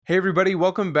Hey, everybody,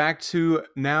 welcome back to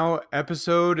now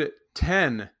episode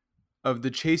 10 of the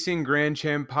Chasing Grand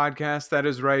Champ podcast. That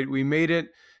is right. We made it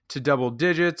to double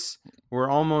digits.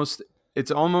 It's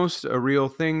almost a real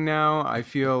thing now. I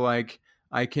feel like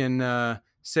I can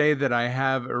say that I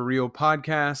have a real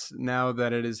podcast now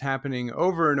that it is happening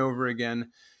over and over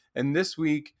again. And this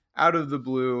week, out of the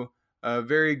blue,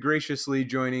 very graciously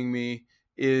joining me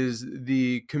is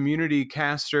the community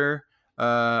caster,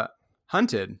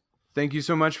 Hunted. Thank you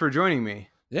so much for joining me.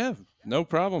 Yeah, no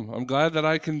problem. I'm glad that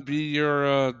I can be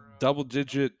your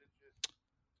double-digit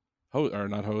host, or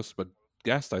not host, but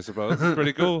guest, I suppose. It's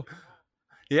pretty cool.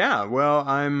 Yeah, well,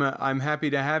 I'm happy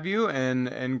to have you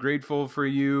and grateful for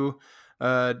you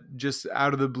just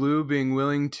out of the blue being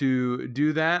willing to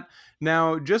do that.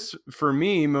 Now, just for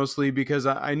me mostly because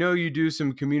I know you do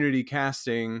some community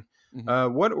casting.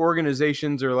 What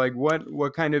organizations or like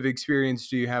what kind of experience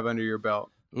do you have under your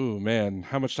belt? Ooh, man,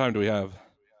 how much time do we have?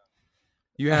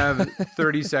 You have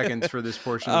 30 seconds for this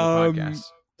portion of the Um,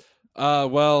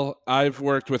 podcast. well, I've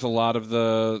worked with a lot of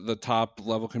the top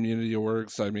level community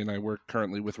orgs. I mean, I work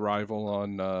currently with Rival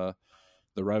on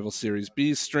the Rival Series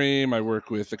B stream. I work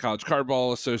with the College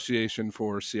Cardball Association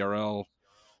for CRL.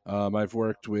 I've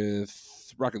worked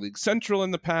with Rocket League Central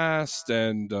in the past,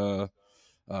 and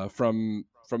from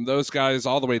those guys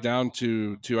all the way down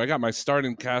to I got my start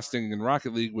in casting in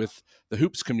Rocket League with the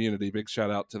Hoops community. Big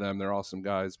shout out to them; they're awesome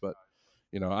guys. But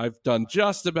I've done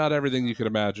just about everything you could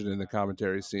imagine in the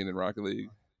commentary scene in Rocket League.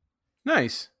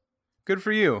 Nice. Good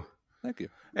for you. Thank you.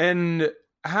 And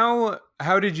how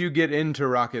did you get into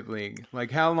Rocket League?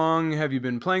 Like, how long have you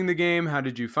been playing the game? How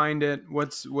did you find it?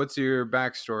 What's your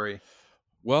backstory?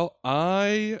 Well,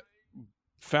 I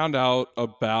found out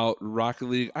about Rocket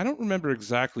League. I don't remember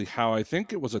exactly how. I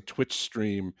think it was a Twitch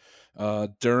stream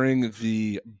during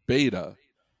the beta.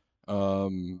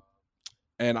 And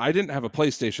I didn't have a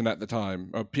PlayStation at the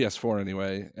time, a PS4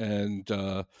 anyway. And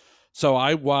so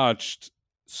I watched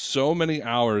so many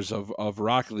hours of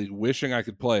Rocket League wishing I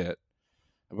could play it.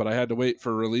 But I had to wait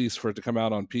for release for it to come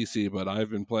out on PC. But I've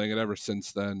been playing it ever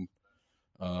since then.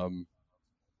 Got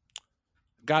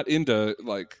into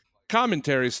like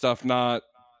commentary stuff not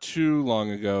too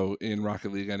long ago in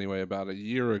Rocket League anyway, about a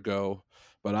year ago.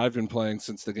 But I've been playing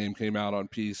since the game came out on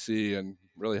PC and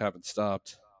really haven't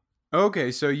stopped.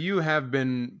 Okay, so you have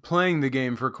been playing the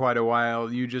game for quite a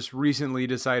while. You just recently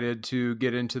decided to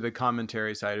get into the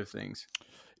commentary side of things.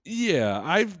 Yeah,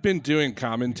 I've been doing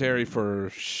commentary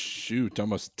for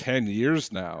almost 10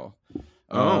 years now.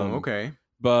 Oh, okay.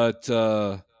 But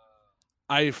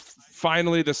I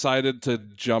finally decided to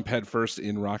jump headfirst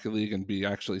in Rocket League and be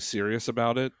actually serious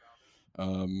about it.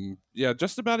 Yeah,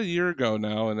 just about a year ago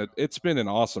now, and it's been an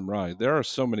awesome ride. There are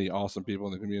so many awesome people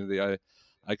in the community.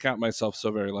 I count myself so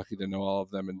very lucky to know all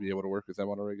of them and be able to work with them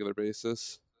on a regular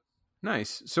basis.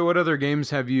 Nice. So what other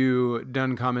games have you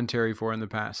done commentary for in the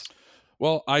past?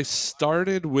 Well, I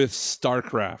started with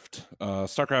StarCraft,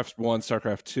 StarCraft 1,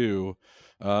 StarCraft 2,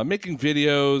 making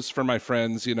videos for my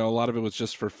friends. A lot of it was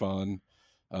just for fun,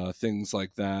 things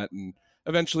like that. And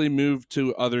eventually moved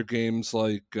to other games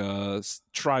like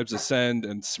Tribes Ascend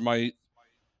and Smite.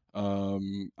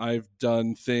 I've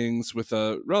done things with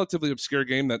a relatively obscure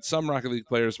game that some Rocket League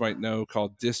players might know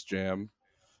called Disc Jam.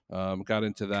 Got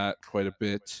into that quite a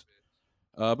bit.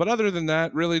 But other than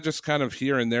that, really just kind of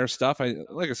here and there stuff.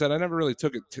 Like I said, I never really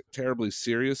took it terribly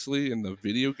seriously in the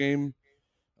video game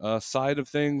side of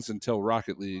things until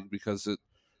Rocket League, because it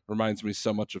reminds me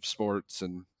so much of sports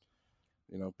and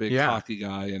big hockey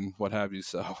guy and what have you.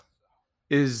 So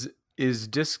is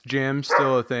Disc Jam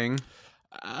still a thing?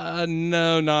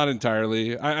 No, not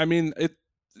entirely. I mean,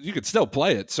 you could still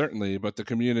play it certainly, but the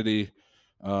community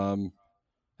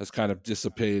has kind of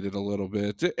dissipated a little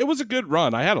bit. It was a good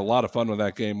run. I had a lot of fun with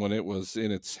that game when it was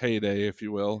in its heyday, if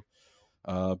you will.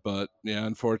 But yeah,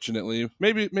 unfortunately,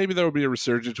 maybe there will be a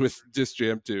resurgence with Disc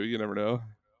Jam 2. You never know.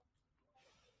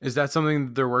 Is that something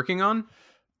that they're working on?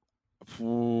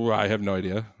 Ooh, I have no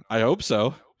idea. I hope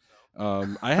so.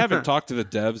 I haven't talked to the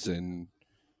devs in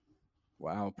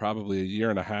probably a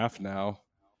year and a half now.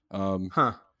 Oh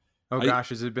gosh,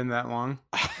 has it been that long?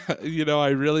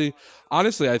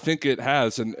 Honestly, I think it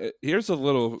has. And here's a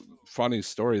little funny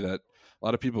story that a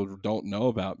lot of people don't know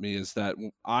about me, is that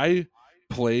I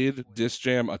played Disc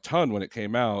Jam a ton when it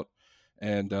came out.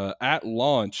 And at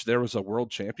launch, there was a world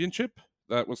championship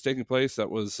that was taking place that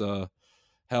was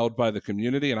held by the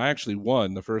community. And I actually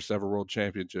won the first ever world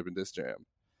championship in Disc Jam.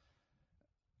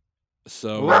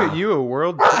 So look at you, a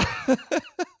world.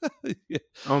 Yeah.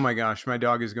 Oh my gosh, my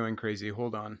dog is going crazy.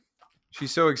 Hold on.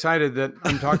 She's so excited that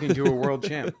I'm talking to a world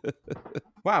champ.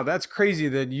 Wow, that's crazy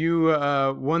that you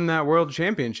won that world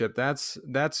championship. That's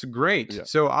great. Yeah.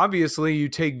 So obviously you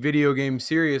take video games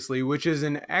seriously, which is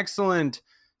an excellent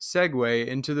segue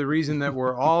into the reason that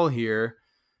we're all here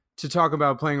to talk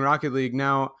about playing Rocket League.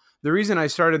 Now, the reason I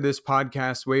started this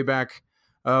podcast way back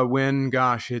when,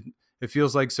 gosh, it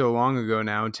feels like so long ago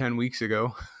now, 10 weeks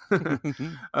ago,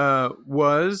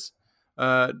 was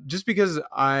just because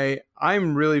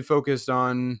I'm really focused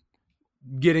on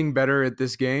getting better at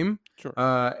this game. Sure.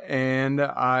 And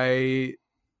I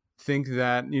think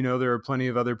that, there are plenty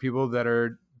of other people that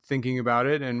are thinking about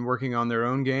it and working on their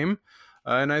own game.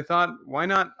 And I thought, why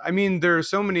not? I mean, there are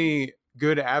so many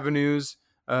good avenues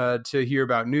to hear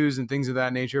about news and things of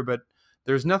that nature, but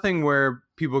there's nothing where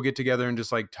people get together and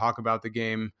just like talk about the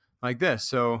game like this.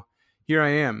 So here I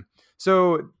am.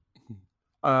 So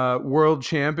world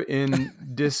champ in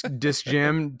Disc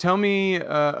Jam. Tell me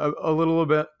a little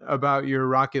bit about your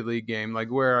Rocket League game. Like,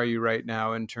 where are you right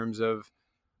now in terms of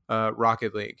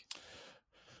Rocket League?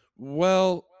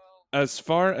 Well, as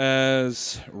far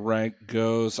as rank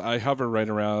goes, I hover right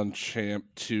around Champ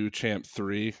 2, Champ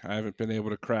 3. I haven't been able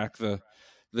to crack the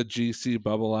GC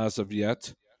bubble as of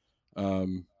yet.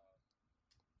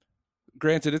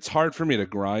 Granted, it's hard for me to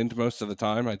grind most of the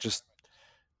time.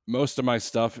 Most of my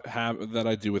stuff that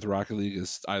I do with Rocket League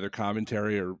is either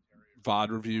commentary or VOD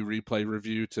review, replay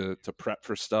review to prep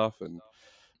for stuff, and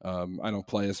I don't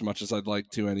play as much as I'd like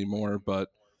to anymore. But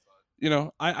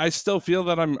I still feel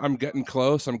that I'm getting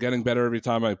close. I'm getting better every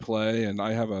time I play, and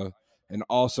I have an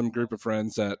awesome group of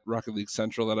friends at Rocket League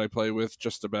Central that I play with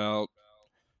just about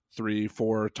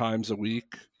 3-4 times a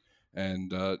week,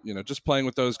 and just playing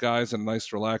with those guys in a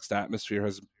nice relaxed atmosphere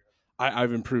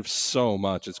I've improved so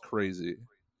much. It's crazy.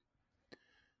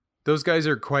 Those guys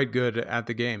are quite good at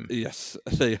the game. Yes,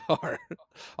 they are.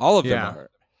 All of them are.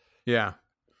 Yeah,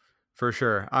 for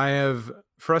sure. I have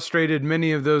frustrated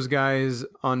many of those guys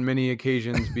on many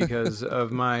occasions because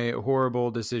of my horrible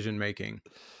decision making.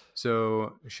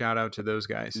 So shout out to those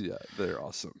guys. Yeah, they're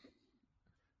awesome.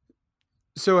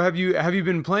 So have you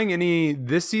been playing any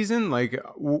this season? Like,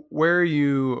 where are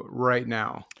you right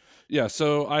now? Yeah,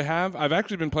 so I've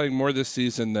actually been playing more this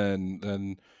season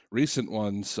than recent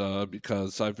ones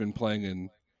because I've been playing in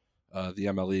the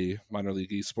MLE, Minor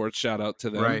League Esports. Shout out to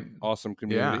them. Right. Awesome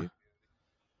community.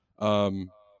 Yeah.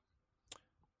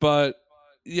 But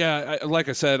yeah, like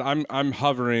I said, I'm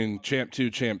hovering Champ 2,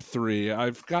 Champ 3.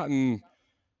 I've gotten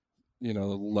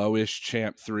lowish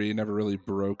Champ 3, never really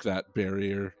broke that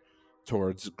barrier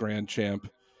towards Grand Champ,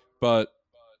 but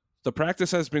the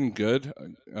practice has been good.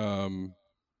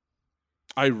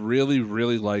 I really,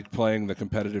 really like playing the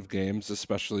competitive games,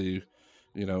 especially,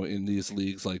 in these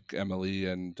leagues like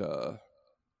MLE and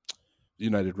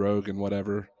United Rogue and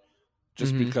whatever,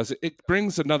 just because it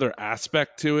brings another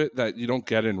aspect to it that you don't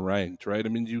get in ranked, right? I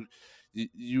mean,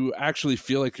 you actually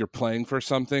feel like you're playing for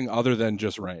something other than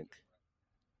just rank.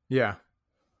 Yeah,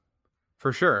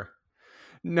 for sure.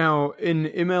 Now, in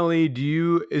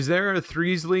MLE, is there a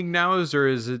 3s league now, or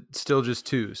is it still just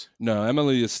 2s? No,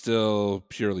 MLE is still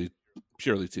purely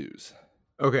 2s.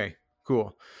 Okay,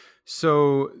 cool.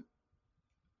 So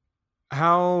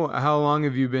how long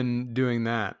have you been doing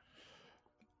that?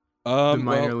 The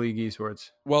minor league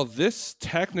esports. Well, this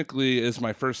technically is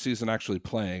my first season actually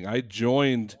playing. I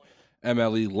joined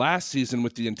MLE last season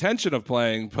with the intention of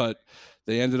playing, but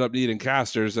they ended up needing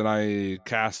casters, and I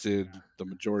casted the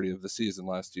majority of the season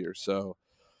last year. So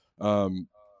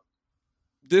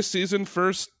this season,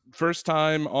 first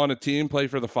time on a team, play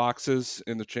for the Foxes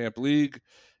in the Champ League.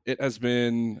 It has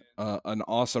been an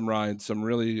awesome ride. Some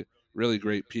really, really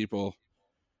great people.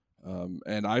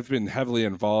 And I've been heavily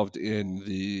involved in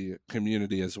the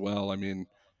community as well. I mean,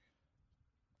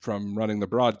 from running the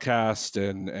broadcast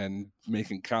and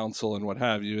making counsel and what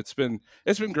have you. It's been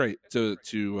great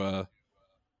to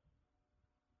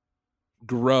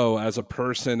grow as a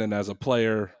person and as a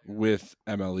player with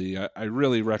MLE. I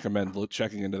really recommend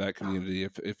checking into that community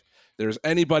if there's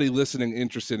anybody listening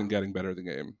interested in getting better at the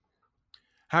game.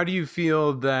 How do you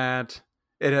feel that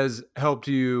it has helped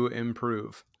you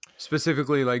improve,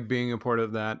 specifically like being a part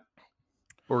of that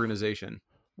organization?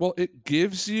 Well, it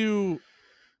gives you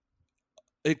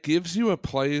a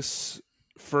place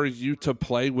for you to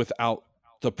play without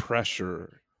the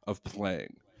pressure of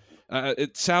playing.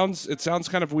 It sounds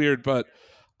kind of weird, but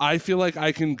I feel like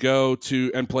I can go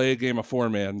to and play a game of Four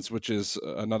Mans, which is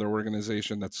another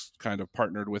organization that's kind of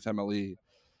partnered with MLE,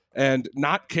 and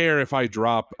not care if I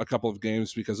drop a couple of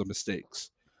games because of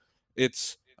mistakes.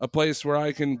 It's a place where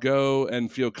I can go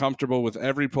and feel comfortable with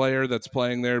every player that's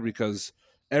playing there because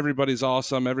everybody's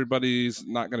awesome. Everybody's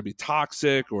not going to be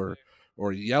toxic or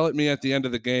or yell at me at the end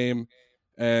of the game.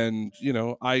 And,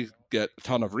 I get a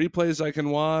ton of replays I can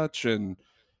watch, and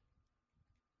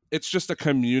it's just a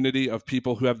community of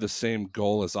people who have the same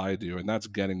goal as I do, and that's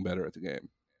getting better at the game.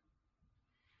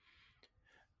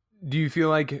 Do you feel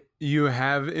like you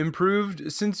have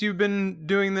improved since you've been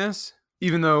doing this?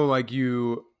 Even though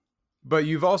but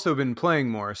you've also been playing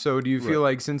more. So do you feel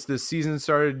like since the season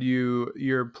started,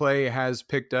 your play has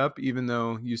picked up, even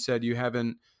though you said you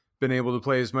haven't been able to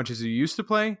play as much as you used to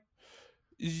play?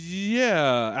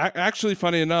 Yeah, actually,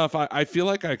 funny enough, I feel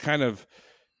like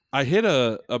I hit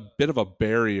a bit of a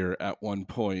barrier at one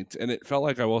point, and it felt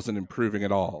like I wasn't improving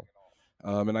at all.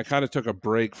 And I kind of took a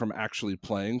break from actually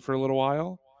playing for a little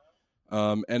while.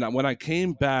 And when I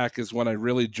came back is when I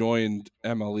really joined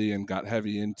MLE and got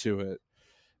heavy into it.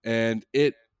 And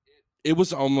it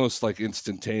was almost like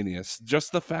instantaneous.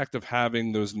 Just the fact of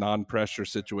having those non-pressure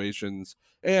situations,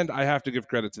 and I have to give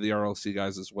credit to the RLC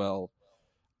guys as well.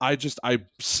 I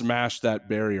smashed that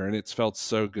barrier, and it's felt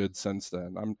so good since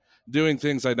then. I'm doing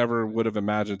things I never would have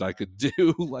imagined I could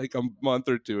do like a month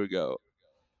or two ago.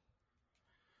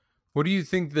 What do you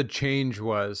think the change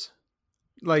was?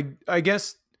 Like, I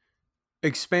guess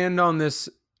expand on this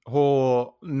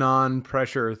whole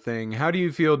non-pressure thing. How do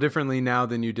you feel differently now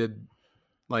than you did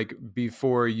like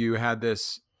before you had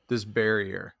this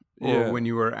barrier, or when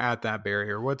you were at that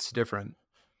barrier? What's different?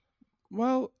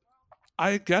 Well,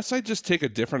 I guess I just take a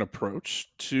different approach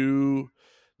to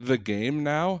the game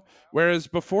now, whereas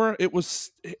before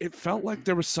it felt like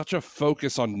there was such a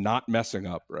focus on not messing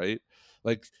up, right?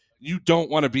 Like, you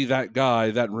don't want to be that guy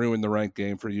that ruined the ranked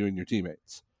game for you and your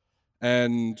teammates.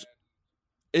 And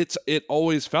it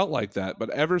always felt like that, but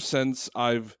ever since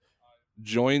I've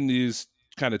joined these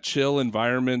kind of chill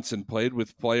environments and played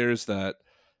with players that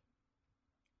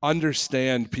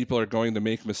understand people are going to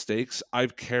make mistakes,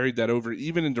 I've carried that over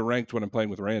even into ranked when I'm playing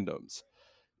with randoms.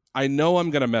 I know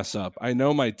I'm going to mess up. I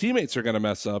know my teammates are going to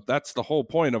mess up. That's the whole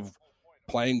point of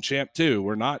playing Champ 2.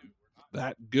 We're not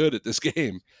that good at this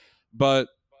game, but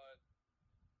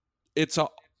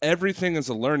everything is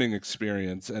a learning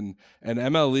experience, and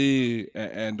MLE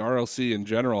and RLC in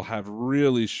general have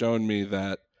really shown me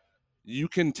that you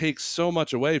can take so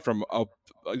much away from a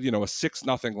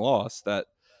 6-0 loss that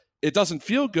it doesn't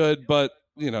feel good, but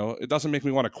it doesn't make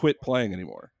me want to quit playing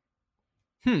anymore.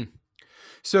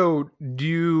 So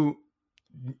do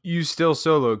you still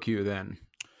solo queue then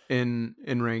in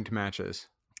ranked matches?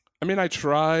 I mean, I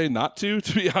try not to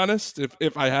be honest.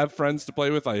 If I have friends to play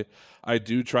with, I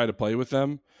do try to play with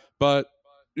them. But,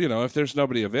 if there's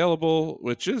nobody available,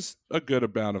 which is a good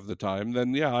amount of the time,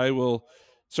 then yeah, I will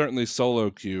certainly solo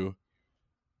queue.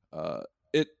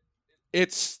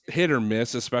 It's hit or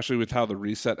miss, especially with how the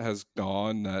reset has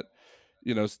gone, that,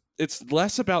 it's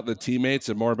less about the teammates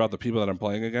and more about the people that I'm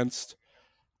playing against.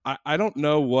 I don't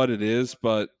know what it is,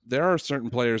 but there are certain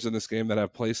players in this game that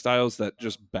have play styles that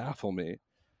just baffle me.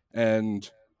 And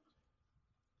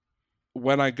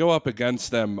when I go up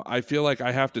against them, I feel like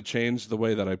I have to change the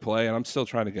way that I play, and I'm still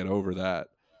trying to get over that.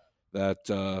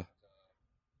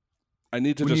 I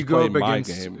need to just play my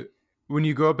game. When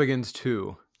you go up against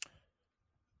who?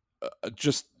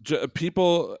 Just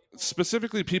people,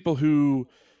 specifically people who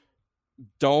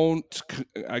don't,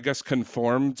 I guess,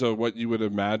 conform to what you would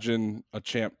imagine a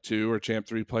Champ 2 or Champ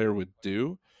 3 player would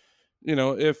do.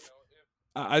 If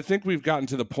I think we've gotten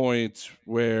to the point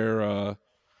where,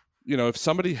 if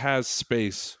somebody has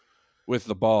space with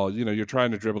the ball, you're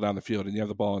trying to dribble down the field and you have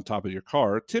the ball on top of your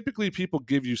car, typically people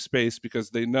give you space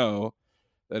because they know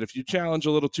that if you challenge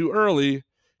a little too early,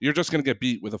 you're just going to get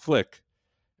beat with a flick.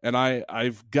 And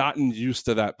I've gotten used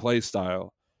to that play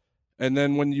style. And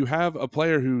then when you have a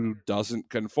player who doesn't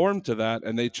conform to that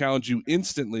and they challenge you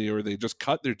instantly, or they just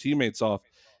cut their teammates off,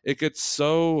 it gets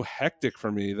so hectic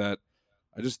for me that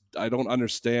I don't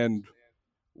understand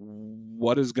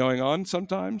what is going on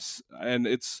sometimes. And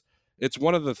it's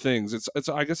one of the things. It's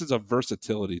I guess it's a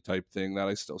versatility type thing that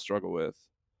I still struggle with.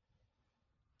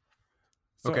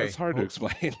 So okay. It's hard to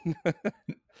explain.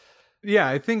 Yeah,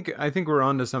 I think we're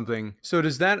onto something. So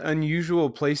does that unusual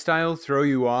playstyle throw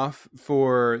you off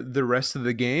for the rest of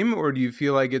the game, or do you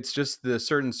feel like it's just the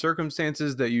certain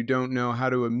circumstances that you don't know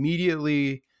how to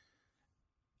immediately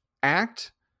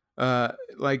act?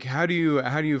 Like how do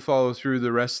you follow through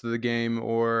the rest of the game,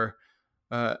 or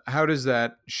how does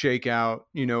that shake out,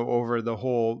 over the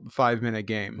whole 5-minute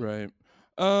game? Right.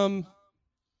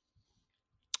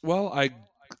 Well, I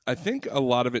think a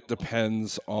lot of it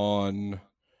depends on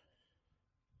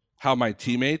how my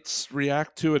teammates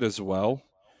react to it as well.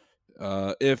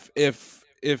 If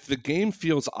the game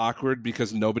feels awkward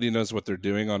because nobody knows what they're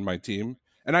doing on my team,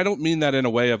 and I don't mean that in a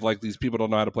way of like these people don't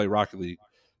know how to play Rocket League,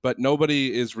 but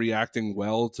nobody is reacting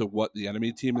well to what the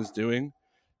enemy team is doing,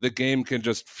 the game can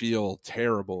just feel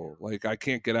terrible. Like I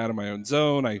can't get out of my own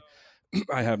zone. I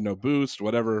I have no boost,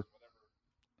 whatever.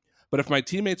 But if my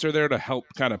teammates are there to help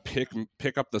kind of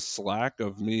pick up the slack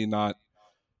of me not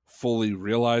fully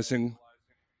realizing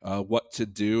what to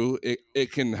do,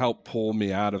 it can help pull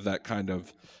me out of that kind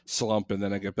of slump, and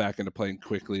then I get back into playing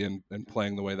quickly and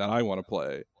playing the way that I want to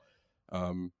play.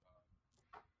 Um,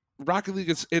 Rocket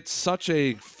League it's such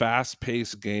a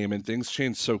fast-paced game, and things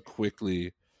change so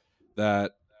quickly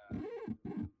that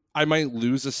I might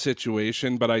lose a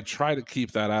situation, but I try to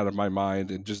keep that out of my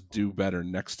mind and just do better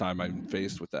next time I'm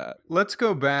faced with that. Let's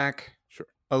go back Sure.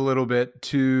 a little bit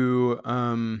to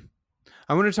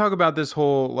I want to talk about this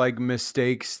whole like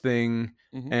mistakes thing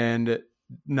Mm-hmm. and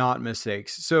not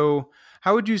mistakes. So,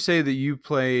 how would you say that you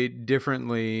play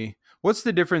differently? What's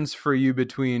the difference for you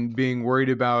between being worried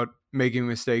about making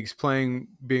mistakes,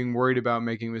 being worried about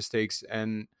making mistakes,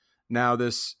 and now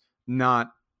this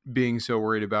not being so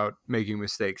worried about making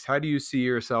mistakes? How do you see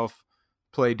yourself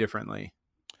play differently?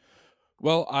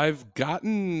 Well, I've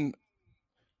gotten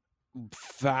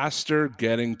faster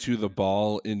getting to the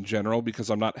ball in general because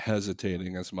I'm not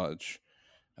hesitating as much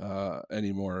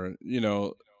anymore. You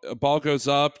know, a ball goes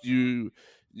up, you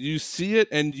see it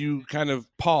and you kind of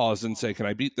pause and say, "Can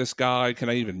I beat this guy? Can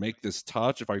I even make this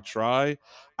touch if I try?"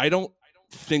 I don't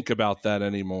think about that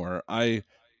anymore. I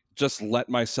just let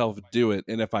myself do it,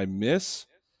 and if I miss,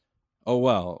 oh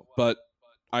well. But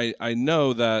I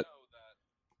know that,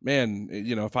 man,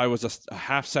 you know, if I was a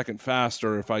half second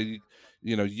faster, if I,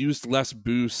 you know, used less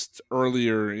boost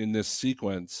earlier in this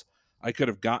sequence, I could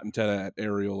have gotten to that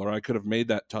aerial, or I could have made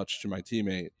that touch to my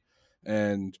teammate.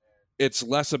 And it's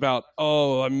less about,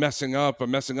 oh, I'm messing up,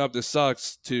 this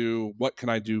sucks, to what can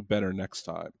I do better next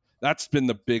time. That's been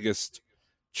the biggest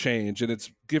change, and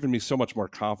it's given me so much more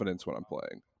confidence when I'm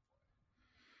playing.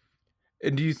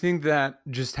 And do you think that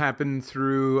just happened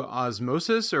through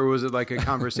osmosis, or was it like a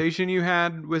conversation you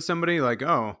had with somebody like,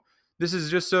 oh, this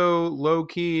is just so low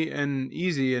key and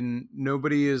easy and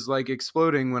nobody is like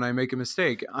exploding when I make a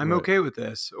mistake. I'm Right. okay with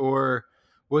this. Or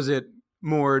was it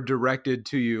more directed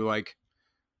to you like,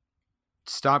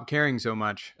 stop caring so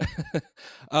much?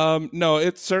 No,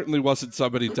 it certainly wasn't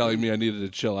somebody telling me I needed to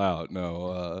chill out.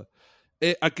 No,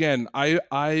 again,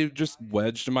 I just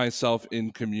wedged myself in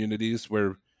communities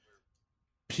where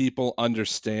people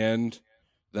understand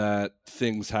that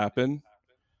things happen,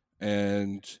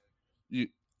 and you.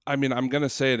 I mean, I'm gonna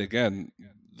say it again.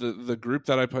 The group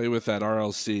that I play with at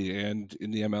RLC and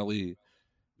in the MLE,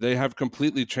 they have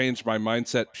completely changed my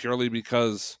mindset purely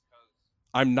because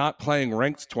I'm not playing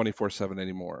ranked 24/7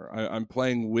 anymore. I'm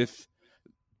playing with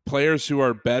players who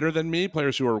are better than me,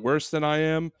 players who are worse than I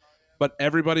am, but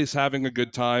everybody's having a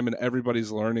good time and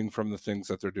everybody's learning from the things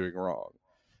that they're doing wrong.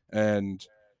 And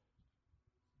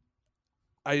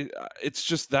it's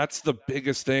just that's the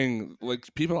biggest thing.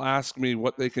 Like people ask me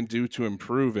what they can do to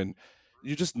improve, and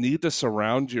you just need to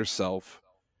surround yourself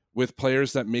with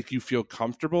players that make you feel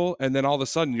comfortable, and then all of a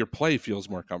sudden your play feels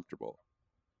more comfortable.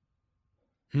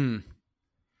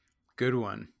 Good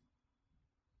one.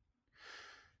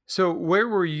 So, where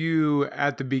were you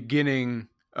at the beginning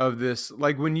of this?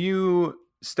 Like when you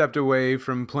stepped away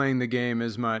from playing the game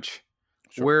as much,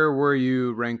 Sure. where were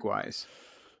you rank wise?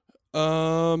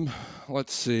 Um,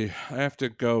 let's see. I have to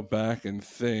go back and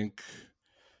think.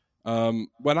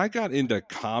 When I got into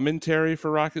commentary for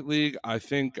Rocket League, I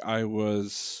think I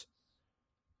was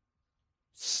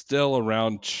still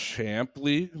around Champ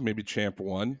League, maybe Champ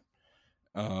 1.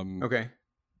 Okay.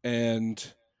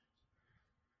 And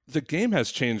the game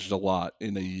has changed a lot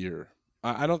in a year.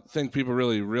 I don't think people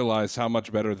really realize how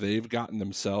much better they've gotten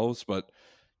themselves, but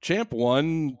Champ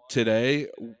 1 today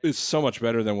is so much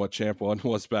better than what Champ 1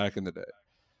 was back in the day.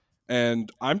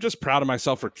 And I'm just proud of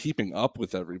myself for keeping up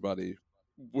with everybody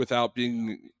without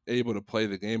being able to play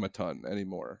the game a ton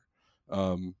anymore.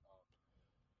 How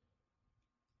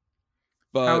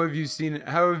But have you seen it?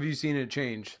 How have you seen it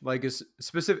change? Like a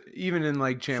specific, even in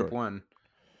like Champ sure, One.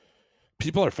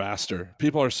 people are faster.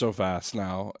 People are so fast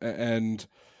now, and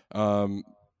um,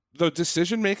 the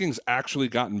decision making's actually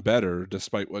gotten better,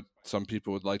 despite what some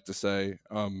people would like to say.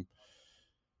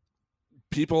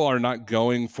 People are not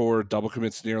going for double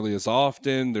commits nearly as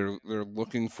often. They're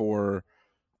looking for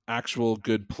actual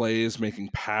good plays, making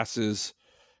passes,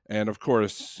 and of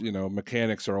course, you know,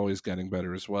 mechanics are always getting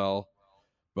better as well.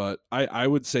 But I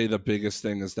would say the biggest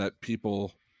thing is that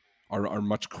people are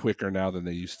much quicker now than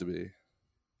they used to be.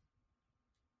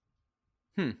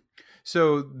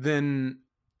 So then,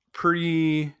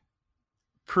 pre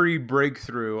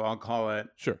breakthrough, I'll call it.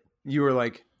 Sure. You were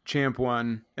like Champ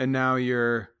One, and now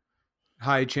you're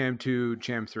high champ 2,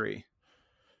 champ 3.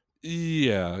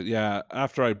 Yeah.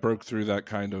 After I broke through that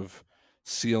kind of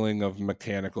ceiling of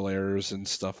mechanical errors and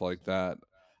stuff like that,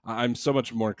 I'm so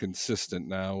much more consistent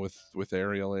now with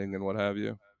aerialing and what have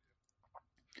you.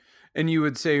 And you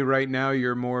would say right now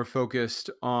you're more focused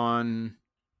on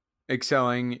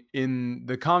excelling in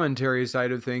the commentary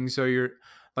side of things. So you're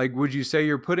like, would you say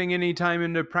you're putting any time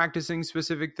into practicing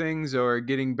specific things or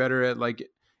getting better at like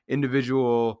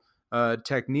individual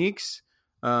techniques?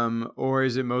 Or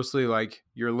is it mostly like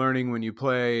you're learning when you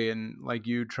play and like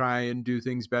you try and do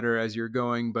things better as you're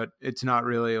going, but it's not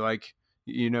really like,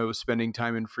 spending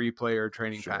time in free play or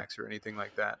training Sure. packs or anything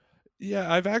like that?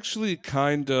 Yeah, I've actually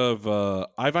kind of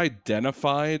I've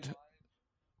identified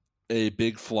a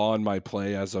big flaw in my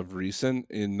play as of recent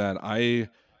in that I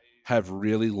have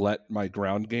really let my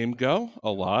ground game go a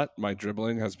lot. My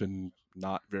dribbling has been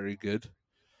not very good.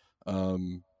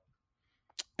 Um,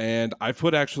 and I've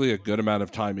put actually a good amount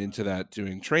of time into that,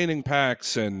 doing training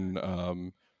packs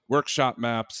and workshop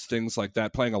maps, things like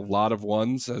that, playing a lot of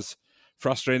ones, as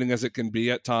frustrating as it can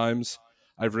be at times.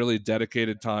 I've really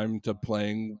dedicated time to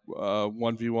playing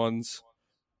 1v1s,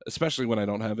 especially when I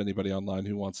don't have anybody online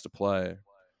who wants to play.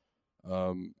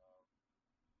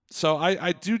 So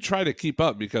I do try to keep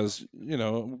up because,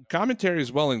 commentary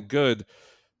is well and good,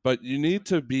 but you need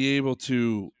to be able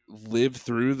to live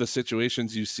through the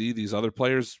situations you see these other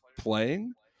players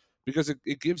playing, because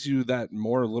it gives you that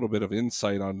more a little bit of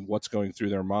insight on what's going through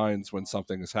their minds when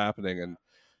something is happening. And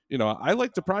I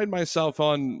like to pride myself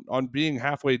on being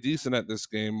halfway decent at this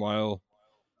game while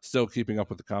still keeping up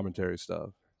with the commentary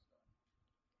stuff.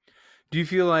 Do you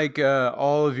feel like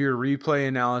all of your replay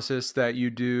analysis that you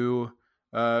do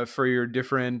for your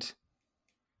different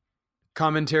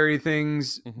commentary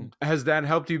things, has that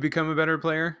helped you become a better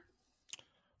player?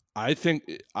 I think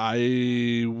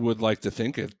I would like to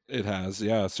think it has.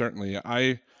 Yeah, certainly.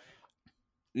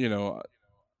 You know,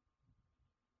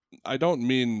 I don't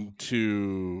mean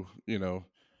to,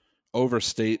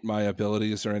 overstate my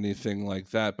abilities or anything like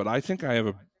that, but I think I have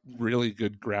a really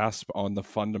good grasp on the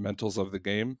fundamentals of the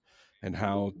game and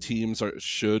how teams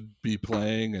should be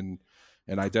playing and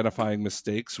identifying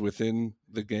mistakes within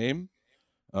the game.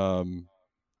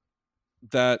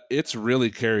 That it's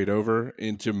really carried over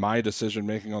into my decision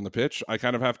making on the pitch. I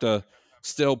kind of have to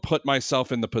still put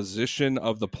myself in the position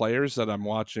of the players that I'm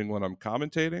watching when I'm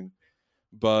commentating,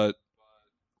 but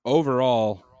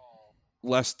overall,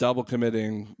 less double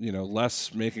committing,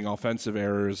 less making offensive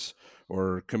errors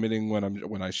or committing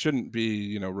when I shouldn't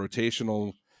be,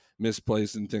 rotational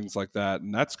misplays and things like that.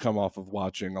 And that's come off of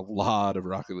watching a lot of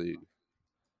Rocket League.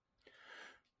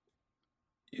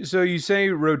 So you say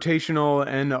rotational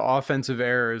and offensive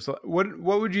errors. What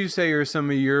would you say are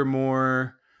some of your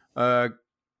more that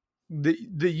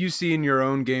you see in your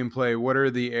own gameplay? What are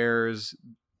the errors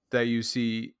that you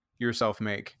see yourself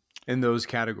make in those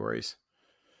categories?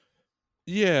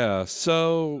 Yeah,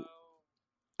 so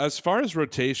as far as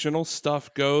rotational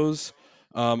stuff goes,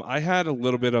 I had a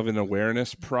little bit of an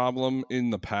awareness problem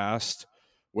in the past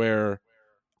where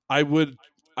I would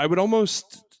I would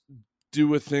almost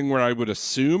do a thing where I would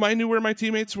assume I knew where my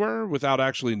teammates were without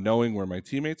actually knowing where my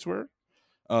teammates were.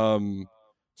 Um,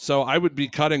 so I would be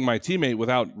cutting my teammate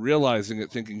without realizing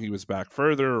it, thinking he was back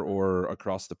further or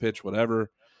across the pitch, whatever.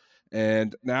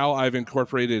 And now I've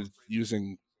incorporated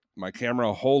using my camera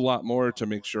a whole lot more to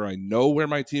make sure I know where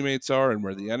my teammates are and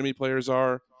where the enemy players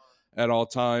are at all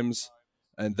times.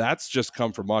 And that's just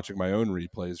come from watching my own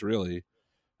replays, really.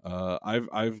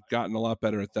 I've gotten a lot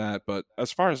better at that. But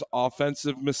as far as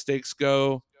offensive mistakes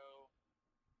go,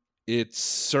 it's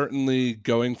certainly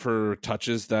going for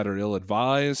touches that are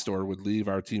ill-advised or would leave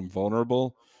our team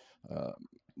vulnerable.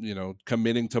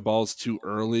 Committing to balls too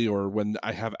early, or when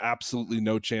I have absolutely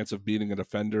no chance of beating a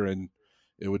defender and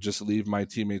it would just leave my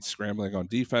teammates scrambling on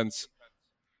defense.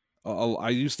 I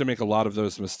used to make a lot of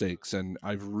those mistakes, and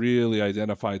I've really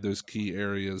identified those key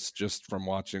areas just from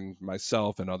watching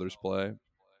myself and others play.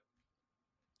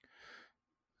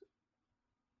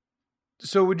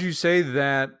 So would you say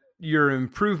that your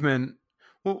improvement,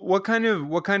 what kind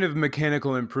of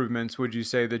mechanical improvements would you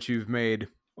say that you've made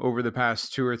over the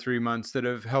past 2 or 3 months that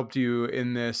have helped you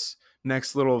in this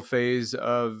next little phase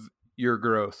of your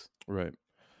growth? Right.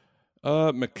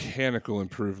 Mechanical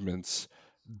improvements.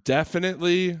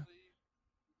 Definitely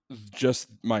just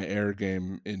my air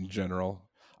game in general.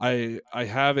 I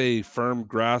have a firm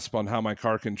grasp on how my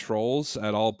car controls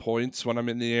at all points when I'm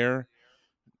in the air.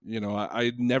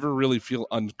 I never really feel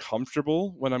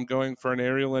uncomfortable when I'm going for an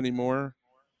aerial anymore.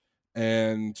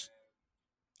 And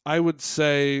I would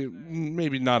say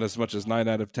maybe not as much as 9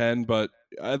 out of 10, but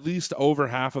at least over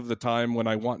half of the time when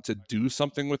I want to do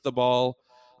something with the ball,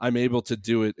 I'm able to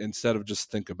do it instead of just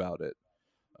think about it.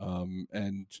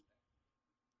 And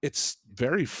it's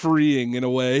very freeing in a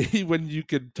way when you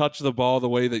can touch the ball the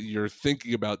way that you're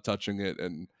thinking about touching it.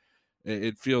 And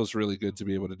it feels really good to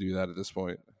be able to do that at this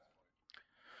point.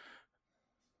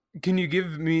 Can you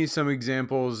give me some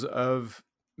examples of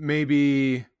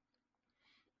maybe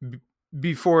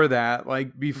before that,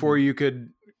 like before you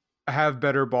could have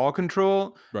better ball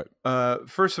control? Right.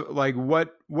 First, like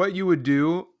what you would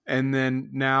do, and then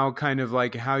now kind of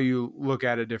like how you look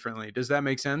at it differently. Does that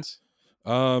make sense?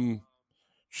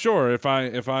 Sure. If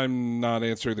I'm not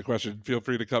answering the question, feel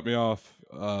free to cut me off.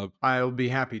 I'll be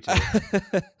happy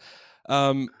to.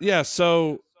 Yeah.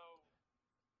 So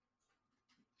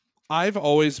I've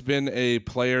always been a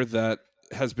player that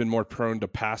has been more prone to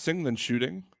passing than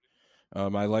shooting.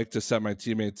 I like to set my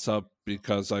teammates up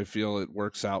because I feel it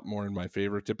works out more in my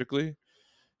favor typically.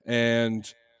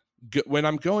 And when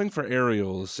I'm going for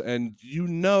aerials and you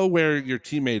know where your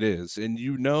teammate is and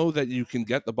you know that you can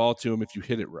get the ball to him if you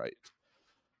hit it right.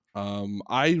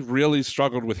 I really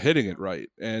struggled with hitting it right,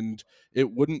 and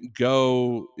it wouldn't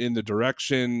go in the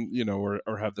direction,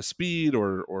 or have the speed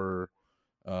or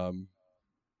um,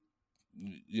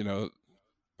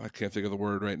 I can't think of the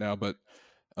word right now, but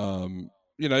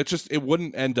it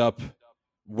wouldn't end up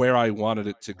where I wanted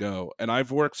it to go. And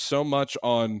I've worked so much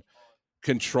on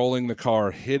controlling the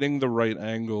car, hitting the right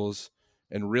angles,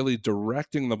 and really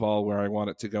directing the ball where I want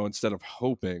it to go instead of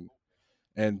hoping.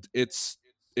 And it's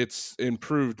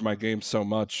improved my game so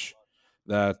much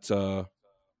that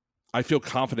I feel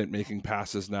confident making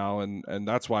passes now, and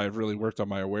that's why I've really worked on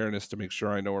my awareness to make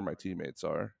sure I know where my teammates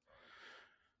are.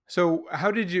 So,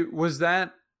 was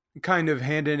that kind of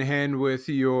hand in hand with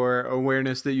your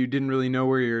awareness that you didn't really know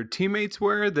where your teammates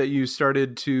were, that you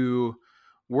started to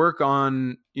work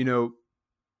on,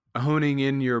 honing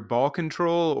in your ball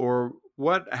control? Or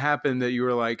what happened that you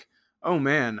were like, oh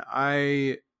man,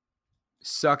 I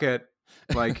suck at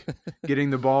like getting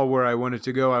the ball where I want it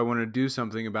to go. I want to do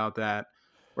something about that.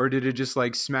 Or did it just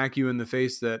like smack you in the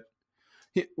face that,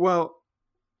 well,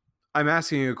 I'm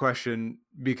asking you a question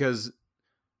because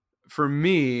for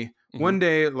me, one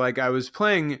day, like I was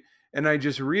playing and I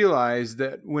just realized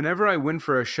that whenever I went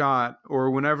for a shot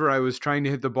or whenever I was trying to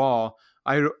hit the ball,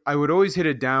 I would always hit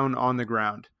it down on the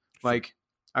ground. Sure. Like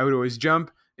I would always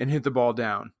jump and hit the ball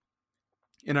down.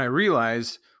 And I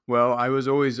realized, well, I was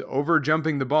always over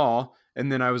jumping the ball and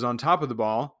then I was on top of the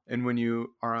ball. And when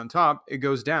you are on top, it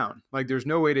goes down. Like there's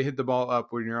no way to hit the ball up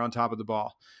when you're on top of the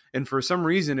ball. And for some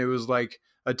reason, it was like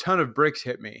a ton of bricks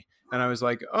hit me. And I was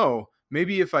like, oh,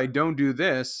 maybe if I don't do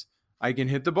this, I can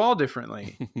hit the ball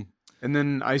differently. And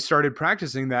then I started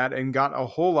practicing that and got a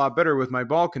whole lot better with my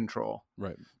ball control.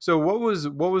 Right. So what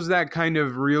was that kind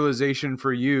of realization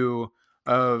for you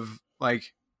of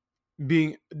like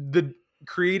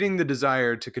creating the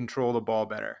desire to control the ball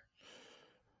better?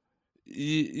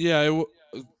 Yeah,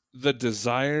 the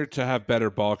desire to have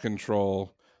better ball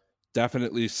control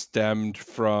definitely stemmed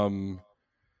from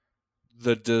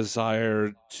the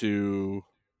desire to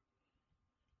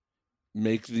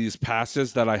make these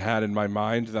passes that I had in my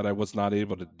mind that I was not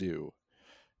able to do.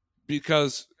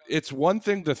 Because it's one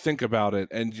thing to think about it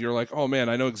and you're like, oh man,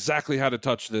 I know exactly how to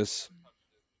touch this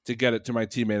to get it to my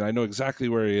teammate. I know exactly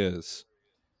where he is.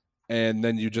 And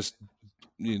then you just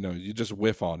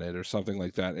whiff on it or something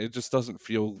like that. It just doesn't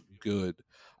feel good.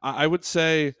 I would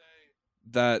say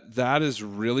that is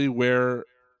really where,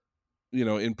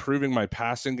 improving my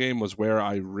passing game was where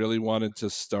I really wanted to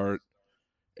start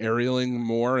aerialing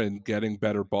more and getting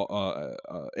better ball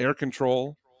air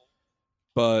control.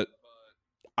 But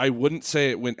I wouldn't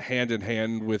say it went hand in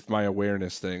hand with my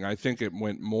awareness thing. I think it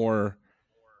went more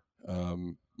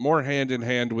hand in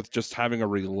hand with just having a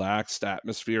relaxed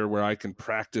atmosphere where I can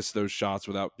practice those shots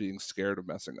without being scared of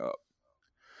messing up.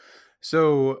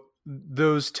 So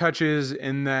those touches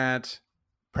in that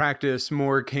practice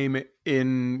more came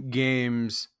in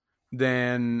games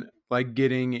than like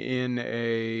getting in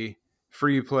a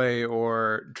free play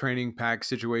or training pack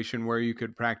situation where you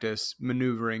could practice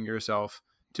maneuvering yourself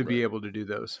to be able to do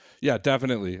those. Yeah,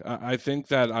 definitely. I think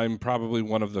that I'm probably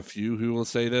one of the few who will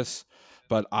say this,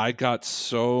 but I got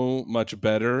so much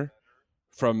better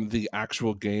from the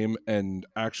actual game and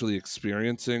actually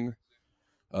experiencing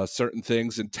certain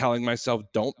things and telling myself,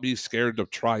 don't be scared to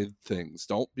try things.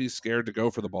 Don't be scared to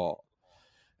go for the ball.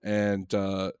 And,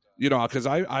 because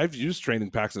I've used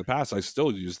training packs in the past. I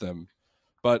still use them.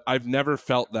 But I've never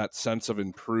felt that sense of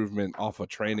improvement off a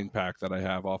training pack that I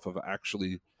have off of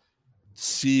actually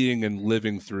seeing and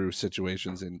living through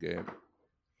situations in game.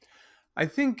 I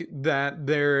think that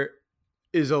there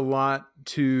is a lot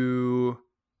to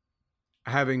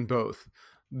having both.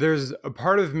 There's a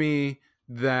part of me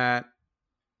that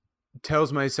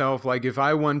tells myself, like, if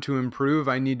I want to improve,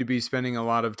 I need to be spending a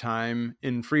lot of time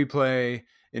in free play,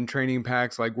 in training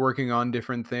packs, like working on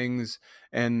different things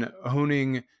and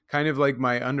honing kind of like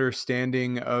my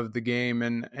understanding of the game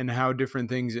and how different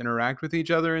things interact with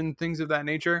each other and things of that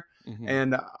nature. Hmm.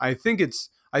 And I think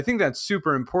that's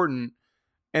super important.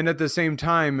 And at the same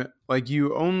time, like,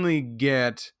 you only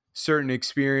get certain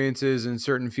experiences and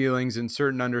certain feelings and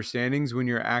certain understandings when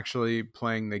you're actually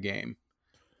playing the game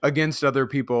against other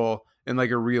people in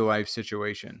like a real life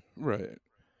situation. Right.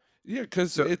 Yeah,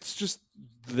 because So, it's just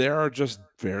there are just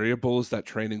variables that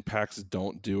training packs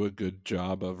don't do a good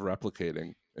job of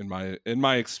replicating in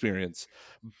my experience.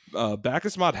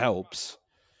 Bacchus mod helps,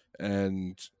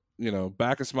 and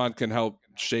Bacchus mod can help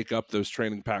shake up those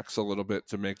training packs a little bit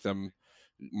to make them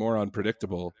more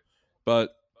unpredictable.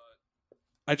 But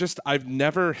I've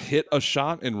never hit a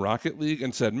shot in Rocket League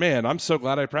and said, "Man, I'm so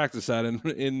glad I practiced that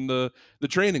in the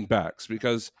training packs,"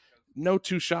 because no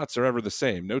two shots are ever the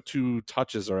same. No two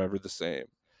touches are ever the same.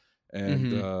 And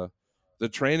mhm, the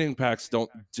training packs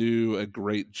don't do a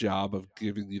great job of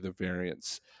giving you the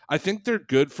variance. I think they're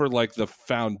good for like the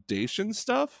foundation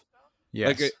stuff.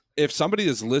 Like yes, if somebody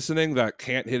is listening that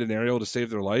can't hit an aerial to save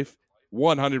their life,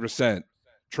 100%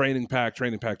 training pack,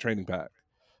 training pack, training pack.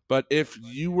 But if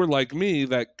you were like me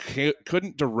that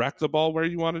couldn't direct the ball where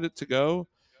you wanted it to go,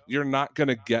 you're not going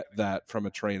to get that from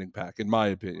a training pack, in my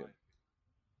opinion.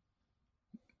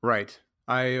 right.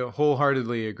 I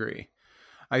wholeheartedly agree.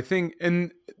 I think,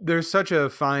 and there's such a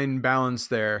fine balance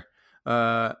there.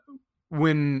 Uh,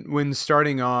 when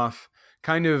starting off,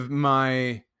 kind of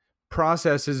my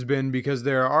process has been, because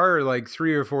there are like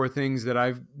three or four things that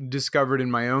I've discovered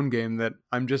in my own game that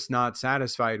I'm just not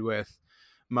satisfied with.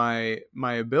 My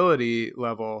ability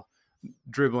level,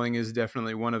 dribbling is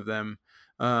definitely one of them.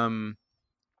 Um,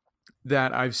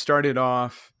 that I've started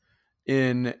off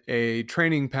in a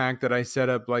training pack that I set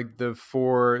up, like the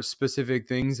four specific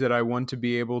things that I want to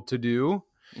be able to do.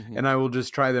 Hmm. And I will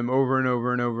just try them over and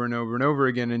over and over and over and over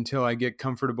again until I get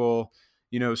comfortable,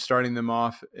 starting them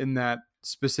off in that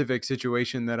specific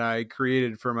situation that I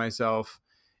created for myself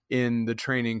in the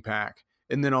training pack.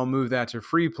 And then I'll move that to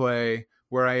free play,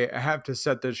 where I have to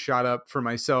set the shot up for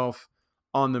myself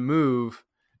on the move,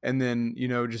 and then,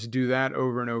 just do that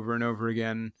over and over and over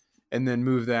again, and then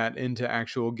move that into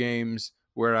actual games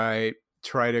where I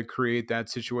try to create that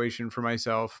situation for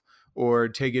myself or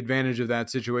take advantage of that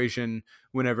situation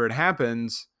whenever it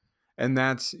happens. And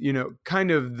that's,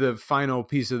 kind of the final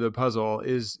piece of the puzzle,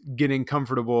 is getting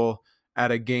comfortable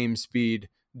at a game speed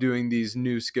doing these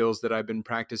new skills that I've been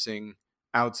practicing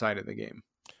outside of the game.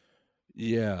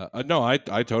 Yeah, no, I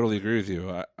totally agree with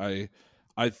you.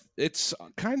 It's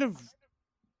kind of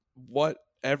what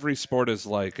every sport is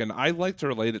like, and I like to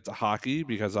relate it to hockey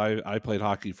because I played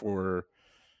hockey for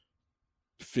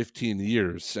 15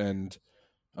 years, and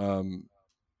um,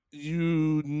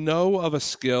 you know of a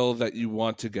skill that you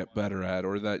want to get better at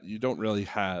or that you don't really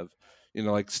have,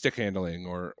 like stick handling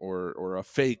or a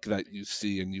fake that you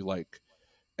see and you like.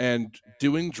 And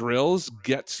doing drills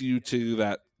gets you to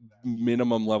that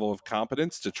minimum level of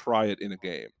competence to try it in a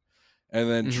game. And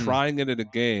then Mm-hmm. trying it in a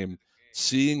game,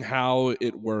 seeing how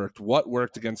it worked, what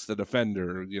worked against the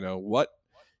defender, what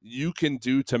you can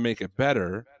do to make it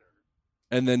better,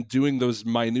 and then doing those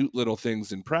minute little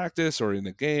things in practice or in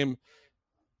a game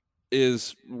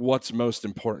is what's most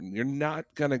important. You're not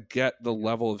going to get the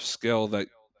level of skill that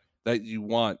you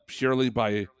want purely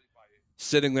by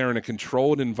sitting there in a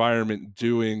controlled environment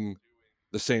doing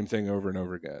the same thing over and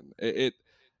over again.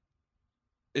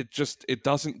 It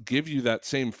doesn't give you that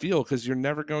same feel because you're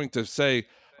never going to say,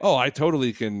 "Oh, I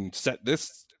totally can set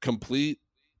this complete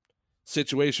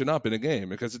situation up in a game,"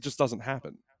 because it just doesn't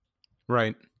happen.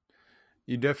 Right.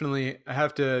 You definitely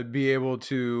have to be able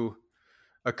to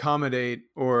accommodate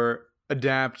or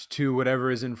adapt to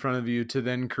whatever is in front of you to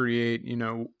then create,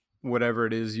 whatever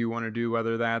it is you want to do,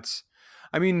 whether that's,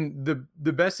 I mean,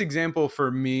 the best example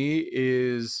for me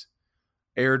is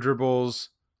air dribbles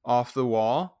off the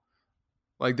wall.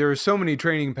 Like, there are so many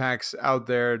training packs out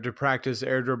there to practice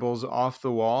air dribbles off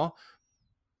the wall,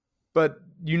 but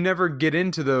you never get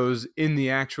into those in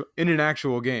an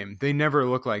actual game. They never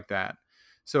look like that.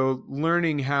 So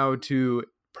learning how to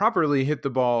properly hit the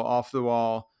ball off the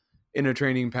wall in a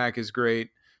training pack is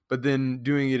great, but then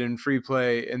doing it in free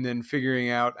play and then figuring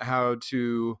out how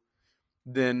to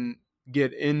then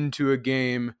get into a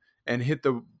game and hit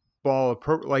the ball,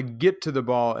 like get to the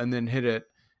ball and then hit it,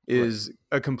 Right. is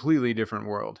a completely different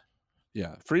world.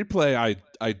 Yeah, free play.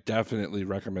 I definitely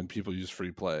recommend people use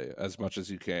free play as much as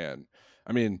you can.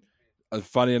 I mean,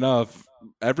 funny enough,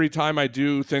 every time I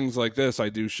do things like this, I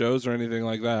do shows or anything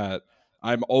like that,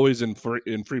 I'm always in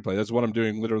free play. That's what I'm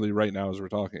doing literally right now as we're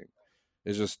talking.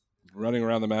 Is just running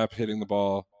around the map, hitting the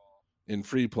ball in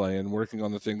free play, and working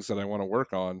on the things that I want to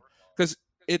work on. Because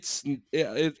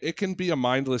it can be a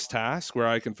mindless task where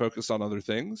I can focus on other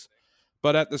things,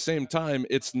 but at the same time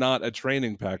it's not a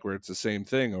training pack where it's the same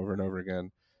thing over and over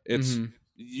again. It's Mm-hmm.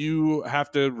 you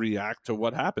have to react to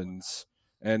what happens,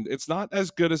 and it's not as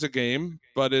good as a game,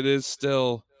 but it is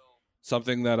still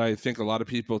something that I think a lot of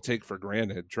people take for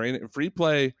granted. Free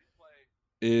play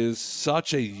is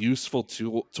such a useful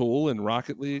tool in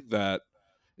Rocket League that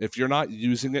if you're not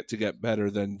using it to get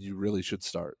better, then you really should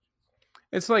start.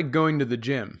 It's like going to the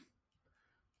gym.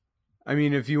 I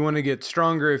mean, if you want to get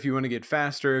stronger, if you want to get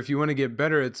faster, if you want to get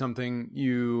better at something,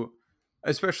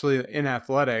 especially in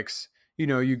athletics,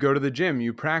 you go to the gym,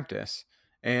 you practice.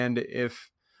 And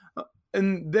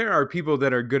and there are people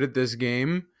that are good at this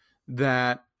game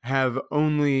that have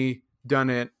only done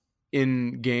it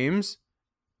in games,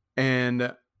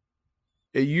 and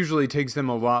it usually takes them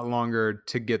a lot longer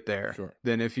to get there Sure.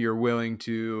 than if you're willing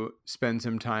to spend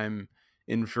some time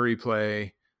in free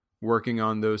play working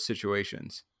on those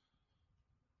situations.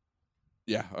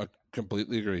 Yeah, I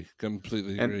completely agree.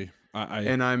 Completely And agree. I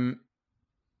and I'm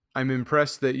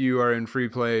impressed that you are in free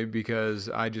play because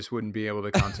I just wouldn't be able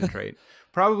to concentrate.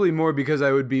 Probably more because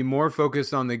I would be more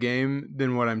focused on the game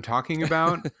than what I'm talking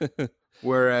about.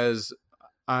 Whereas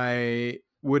I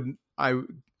would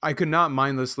I could not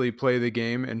mindlessly play the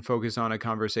game and focus on a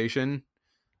conversation.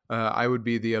 I would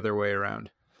be the other way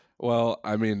around. Well,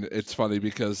 I mean, it's funny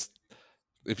because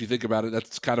if you think about it,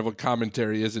 that's kind of what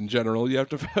commentary is in general. You have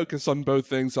to focus on both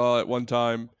things all at one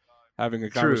time, having a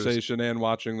True. conversation and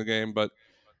watching the game. But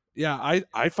yeah,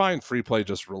 I find free play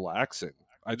just relaxing.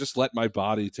 I just let my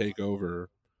body take over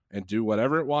and do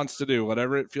whatever it wants to do,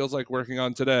 whatever it feels like working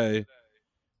on today,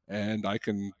 and I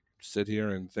can sit here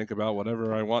and think about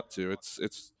whatever I want to. It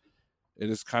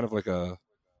is kind of like a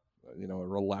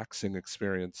relaxing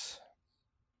experience.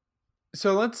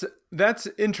 So that's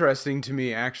interesting to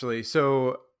me actually.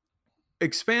 So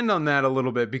expand on that a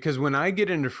little bit because when I get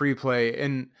into free play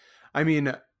and I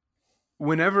mean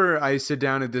whenever I sit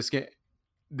down at this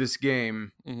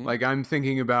game, Hmm. like I'm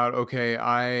thinking about okay,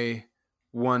 I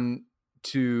want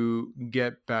to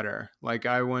get better. Like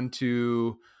I want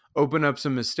to open up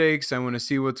some mistakes, I want to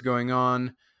see what's going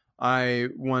on. I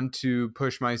want to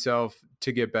push myself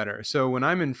to get better. So when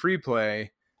I'm in free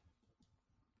play,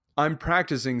 I'm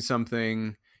practicing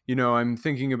something, I'm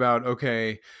thinking about,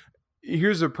 okay,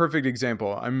 here's a perfect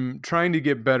example. I'm trying to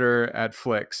get better at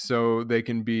flicks so they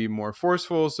can be more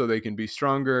forceful, so they can be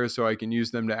stronger, so I can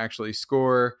use them to actually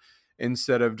score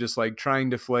instead of just like trying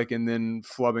to flick and then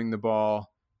flubbing the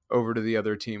ball over to the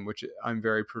other team, which I'm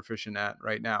very proficient at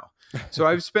right now. So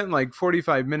I've spent like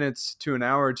 45 minutes to an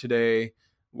hour today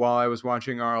while I was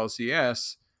watching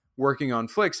RLCS working on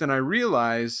flicks, and I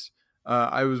realized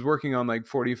I was working on like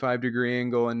 45-degree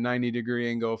angle and 90-degree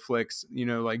angle flicks,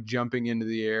 like jumping into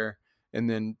the air and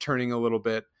then turning a little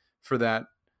bit for that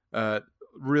uh,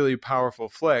 really powerful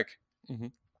flick. Hmm.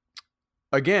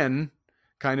 Again,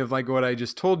 kind of like what I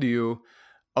just told you,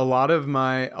 a lot of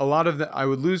the I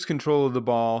would lose control of the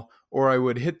ball or I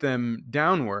would hit them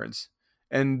downwards.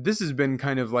 And this has been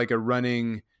kind of like a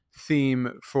running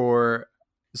theme for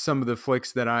some of the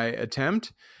flicks that I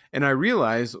attempt. And I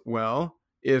realize, well,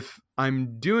 if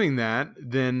I'm doing that,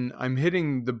 then I'm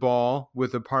hitting the ball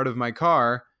with a part of my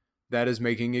car that is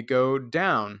making it go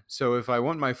down. So if I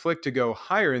want my flick to go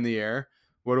higher in the air,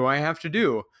 what do I have to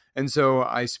do? And so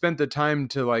I spent the time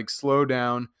to like slow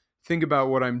down, think about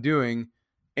what I'm doing,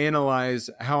 analyze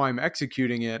how I'm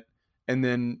executing it, and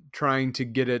then trying to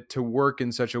get it to work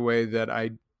in such a way that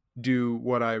I do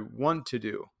what I want to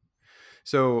do.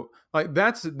 So like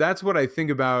that's what I think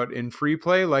about in free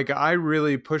play. Like I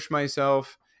really push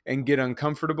myself and get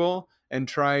uncomfortable and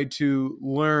try to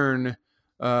learn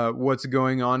what's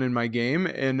going on in my game.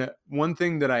 And one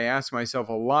thing that I ask myself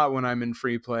a lot when I'm in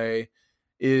free play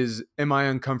is, am I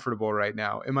uncomfortable right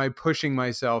now? Am I pushing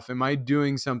myself? Am I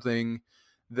doing something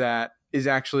that is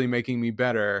actually making me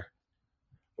better?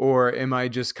 Or am I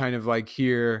just kind of like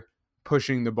here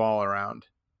pushing the ball around?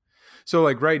 So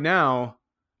like right now,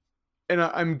 and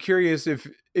I'm curious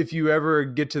if you ever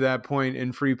get to that point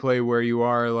in free play where you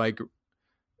are like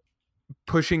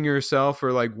pushing yourself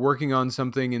or like working on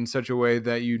something in such a way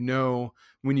that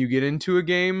when you get into a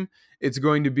game it's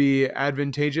going to be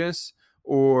advantageous,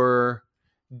 or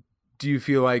do you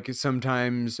feel like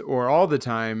sometimes or all the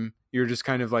time you're just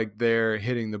kind of like there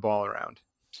hitting the ball around?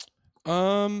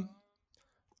 Um,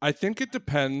 I think it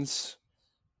depends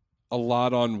a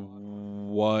lot on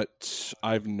what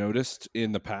I've noticed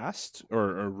in the past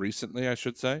or recently, I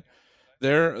should say.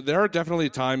 There are definitely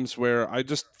times where I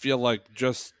just feel like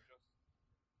just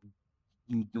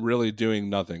really doing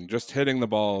nothing, just hitting the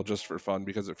ball just for fun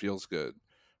because it feels good,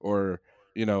 or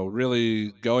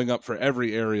really going up for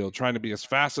every aerial, trying to be as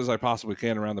fast as I possibly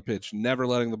can around the pitch, never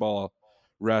letting the ball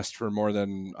rest for more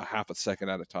than a half a second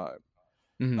at a time.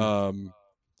 Hmm. Um,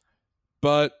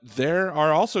 but there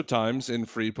are also times in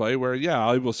free play where, yeah,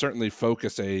 I will certainly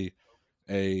focus a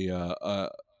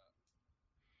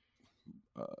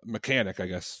mechanic, I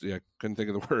guess. Yeah, couldn't think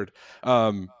of the word.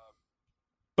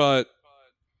 But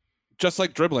just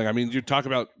like dribbling, I mean, you talk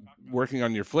about working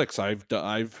on your flicks. I've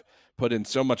put in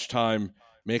so much time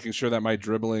making sure that my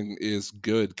dribbling is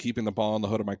good, keeping the ball on the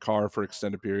hood of my car for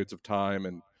extended periods of time,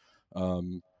 and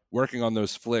working on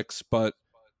those flicks. But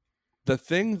the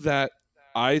thing that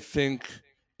I think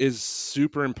is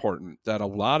super important that a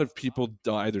lot of people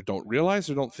either don't realize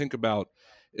or don't think about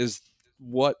is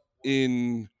what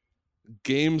in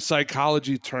game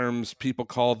psychology terms people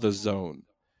call the zone.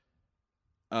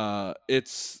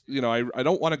 It's I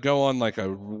don't want to go on like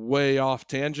a way off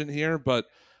tangent here, but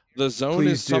the zone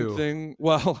is Please do. something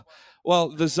well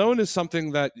the zone is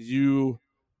something that you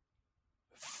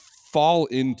fall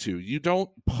into. You don't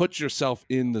put yourself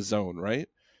in the zone, right?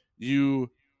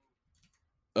 You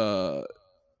uh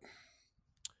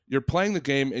you're playing the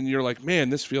game and you're like, man,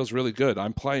 this feels really good.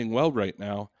 I'm playing well right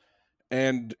now.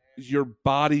 And your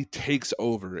body takes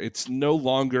over. It's no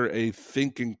longer a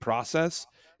thinking process,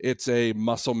 it's a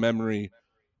muscle memory,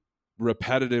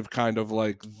 repetitive kind of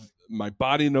like, my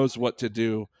body knows what to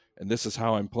do, and this is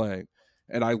how I'm playing.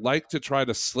 And I like to try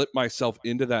to slip myself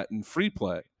into that in free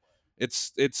play.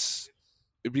 It's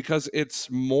because it's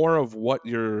more of what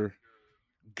you're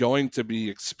going to be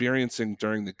experiencing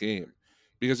during the game.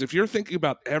 Because if you're thinking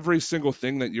about every single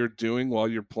thing that you're doing while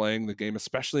you're playing the game,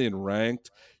 especially in ranked,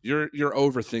 you're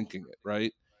overthinking it,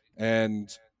 right?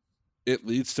 And it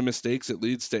leads to mistakes, it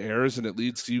leads to errors, and it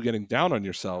leads to you getting down on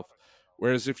yourself.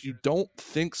 Whereas if you don't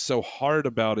think so hard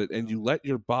about it and you let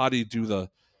your body do the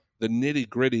nitty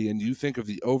gritty, and you think of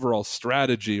the overall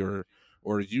strategy,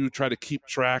 or you try to keep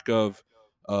track of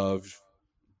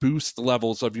boost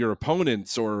levels of your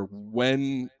opponents, or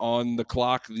when on the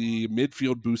clock the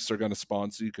midfield boosts are going to spawn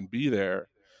so you can be there,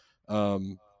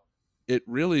 um, it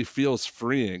really feels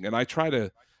freeing. And I try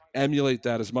to emulate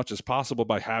that as much as possible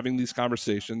by having these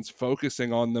conversations,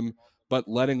 focusing on them, but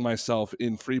letting myself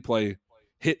in free play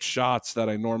hit shots that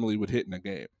I normally would hit in a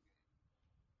game.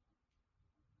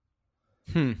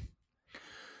 Hmm.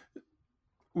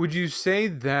 Would you say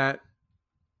that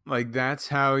like that's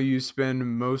how you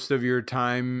spend most of your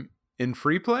time in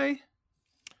free play?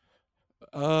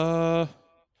 Uh,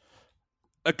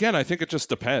 Again, I think it just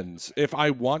depends. If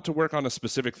I want to work on a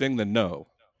specific thing, then no,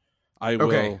 I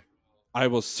Okay. will. I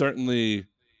will certainly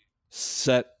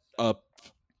set up,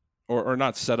 or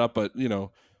not set up, but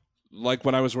like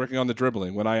when I was working on the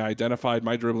dribbling, when I identified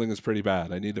my dribbling is pretty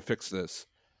bad, I need to fix this,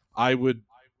 I would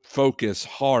focus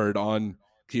hard on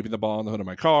keeping the ball on the hood of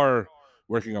my car,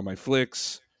 working on my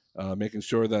flicks, making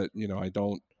sure that I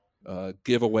don't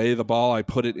give away the ball. I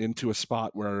put it into a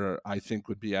spot where I think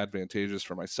would be advantageous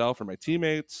for myself or my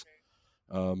teammates,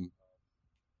 um,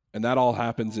 and that all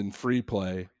happens in free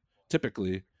play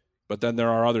typically. But then there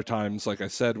are other times, like I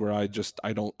said, where I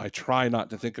try not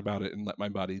to think about it and let my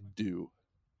body do.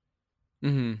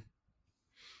 Hmm.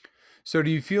 So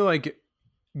do you feel like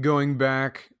going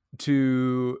back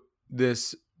to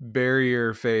this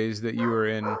barrier phase that you were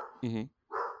in, Mm-hmm.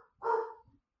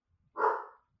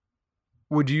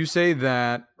 would you say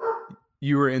that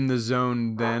you were in the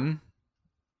zone then?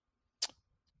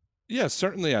 Yeah,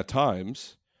 certainly at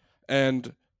times.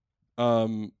 And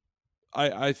um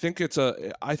I think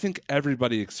I think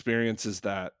everybody experiences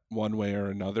that one way or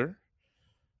another.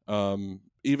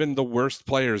 Even the worst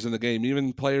players in the game,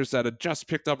 even players that had just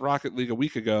picked up Rocket League a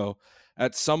week ago,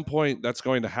 at some point that's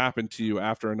going to happen to you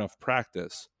after enough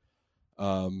practice.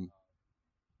 Um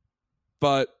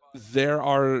but there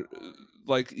are,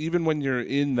 like, even when you're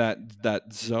in that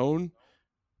zone,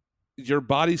 your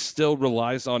body still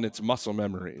relies on its muscle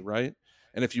memory, right?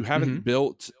 And if you Hmm. haven't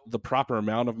built the proper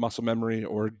amount of muscle memory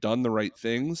or done the right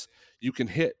things, you can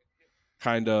hit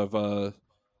kind of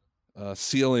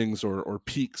ceilings or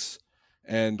peaks.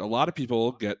 And a lot of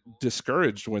people get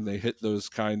discouraged when they hit those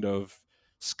kind of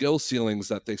skill ceilings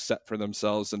that they set for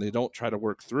themselves, and they don't try to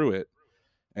work through it.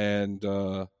 And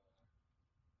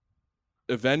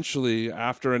eventually,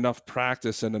 after enough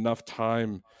practice and enough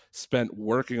time spent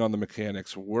working on the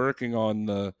mechanics, working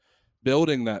on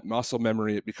building that muscle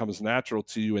memory, it becomes natural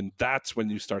to you, and that's when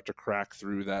you start to crack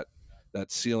through that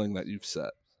ceiling that you've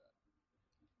set.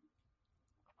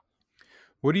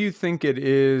 What do you think it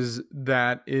is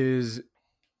that is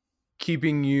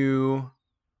keeping you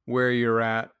where you're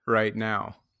at right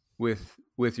now with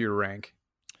your rank?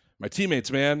 My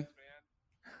teammates, man.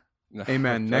 No,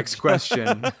 Amen. Next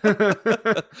question.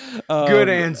 Good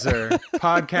answer.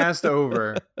 Podcast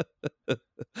over.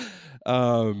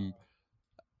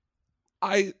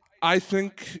 I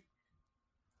think,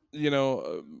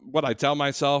 what I tell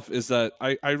myself is that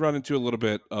I run into a little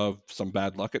bit of some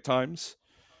bad luck at times.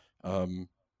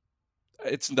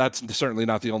 That's certainly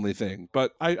not the only thing,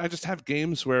 but I just have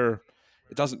games where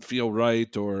it doesn't feel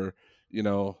right, or,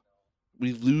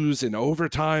 we lose in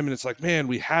overtime and it's like, man,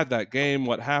 we had that game.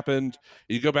 What happened?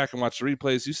 You go back and watch the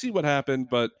replays, you see what happened,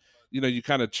 but you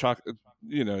kind of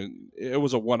it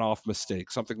was a one-off mistake,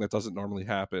 something that doesn't normally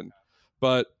happen.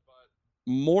 But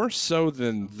more so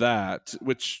than that,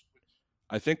 which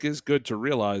I think is good to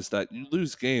realize, that you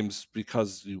lose games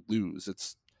because you lose.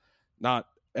 It's not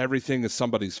everything is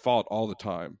somebody's fault all the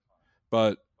time.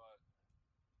 But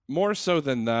more so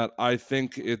than that, I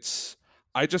think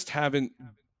I just haven't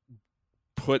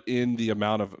put in the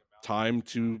amount of time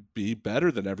to be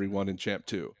better than everyone in Champ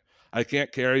 2. I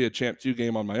can't carry a Champ 2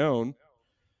 game on my own.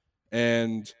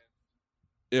 And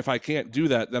if I can't do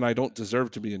that, then I don't deserve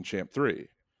to be in Champ 3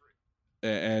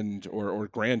 or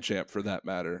Grand Champ for that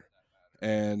matter.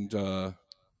 And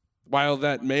while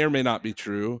that may or may not be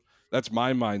true, that's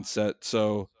my mindset.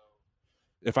 So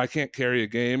if I can't carry a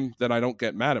game, then I don't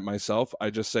get mad at myself. I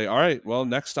just say, all right, well,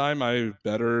 next time I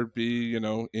better be,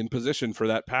 in position for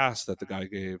that pass that the guy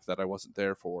gave that I wasn't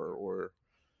there for, or,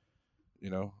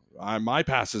 my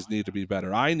passes need to be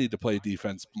better. I need to play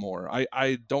defense more.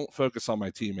 I don't focus on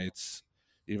my teammates,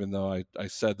 even though I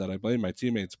said that I blame my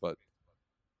teammates, but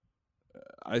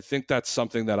I think that's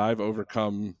something that I've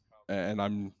overcome, and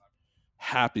I'm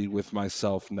happy with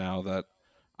myself now that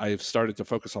I've started to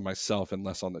focus on myself and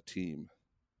less on the team.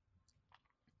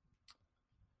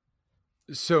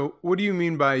 So what do you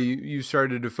mean by you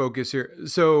started to focus here?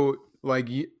 So like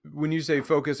when you say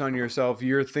focus on yourself,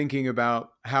 you're thinking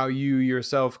about how you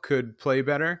yourself could play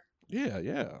better?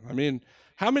 Yeah. I mean,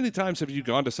 how many times have you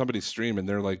gone to somebody's stream and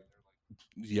they're like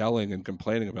yelling and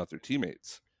complaining about their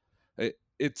teammates?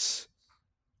 It's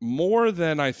more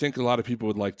than I think a lot of people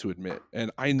would like to admit.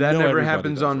 And I know that never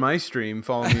happens on my stream.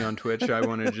 Follow me on Twitch. I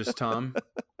want to just Tom.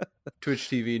 Twitch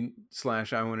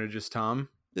TV/I want to just Tom.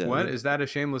 Yeah, what is that, a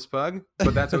shameless plug?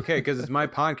 But that's okay because it's my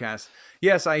podcast.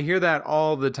 Yes, I hear that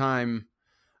all the time.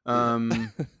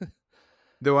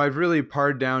 Though I've really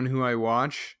pared down who I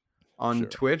watch on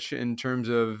Twitch in terms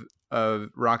of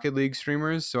Rocket League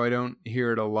streamers, so I don't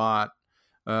hear it a lot.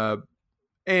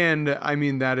 And I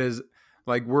mean, that is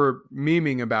like, we're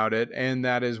memeing about it, and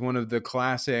that is one of the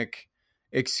classic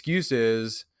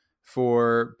excuses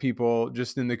for people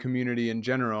just in the community in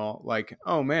general. Like,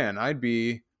 oh man, I'd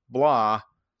be blah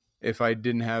if I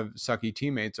didn't have sucky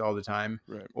teammates all the time.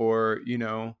 Right. Or,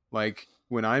 like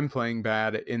when I'm playing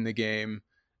bad in the game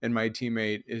and my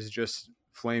teammate is just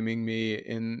flaming me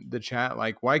in the chat,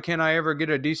 like, why can't I ever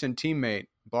get a decent teammate?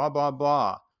 Blah, blah,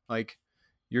 blah. Like,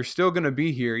 you're still going to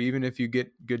be here even if you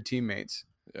get good teammates.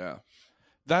 Yeah.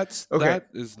 That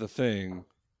is the thing,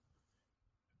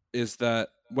 is that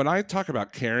when I talk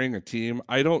about carrying a team,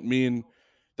 I don't mean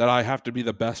that I have to be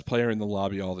the best player in the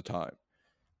lobby all the time.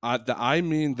 I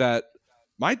mean that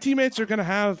my teammates are going to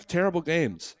have terrible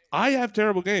games. I have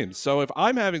terrible games. So if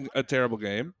I'm having a terrible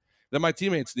game, then my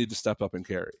teammates need to step up and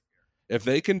carry. If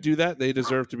they can do that, they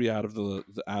deserve to be out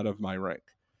of my rank.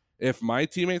 If my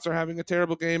teammates are having a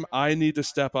terrible game, I need to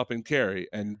step up and carry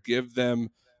and give them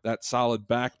that solid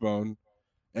backbone.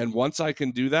 And once I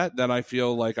can do that, then I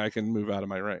feel like I can move out of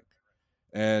my rank.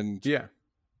 And yeah,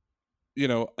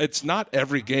 it's not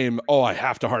every game, oh, I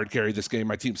have to hard carry this game,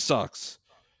 my team sucks.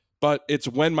 But it's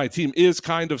when my team is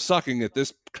kind of sucking at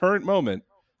this current moment,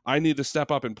 I need to step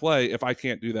up and play. If I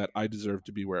can't do that, I deserve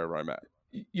to be wherever I'm at.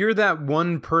 You're that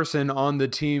one person on the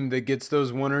team that gets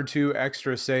those one or two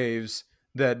extra saves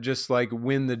that just like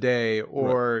win the day,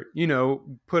 or, right,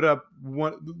 put up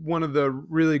one of the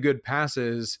really good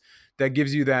passes that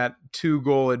gives you that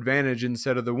 2-goal advantage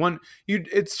instead of the one.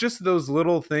 It's just those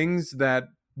little things that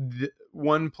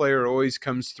one player always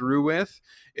comes through with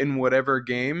in whatever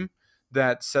game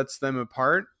that sets them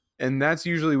apart. And that's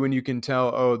usually when you can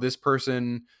tell, oh, this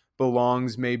person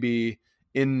belongs maybe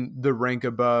in the rank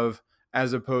above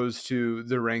as opposed to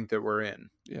the rank that we're in.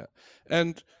 Yeah.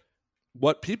 And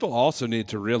what people also need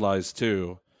to realize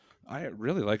too, I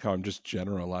really like how I'm just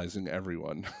generalizing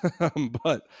everyone,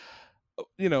 but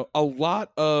a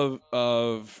lot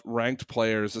of ranked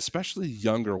players, especially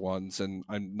younger ones, and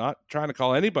I'm not trying to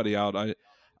call anybody out.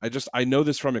 I know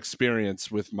this from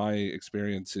experience with my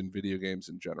experience in video games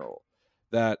in general,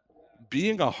 that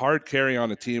being a hard carry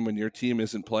on a team when your team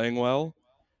isn't playing well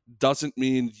doesn't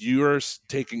mean you're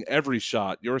taking every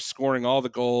shot, you're scoring all the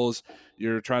goals,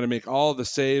 you're trying to make all the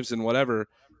saves and whatever.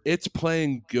 It's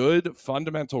playing good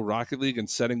fundamental Rocket League and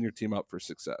setting your team up for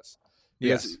success.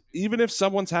 Because Yes. even if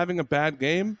someone's having a bad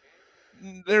game,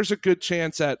 there's a good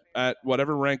chance at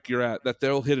whatever rank you're at that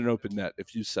they'll hit an open net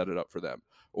if you set it up for them.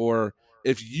 Or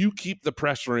if you keep the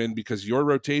pressure in because your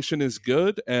rotation is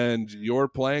good and you're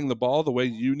playing the ball the way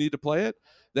you need to play it,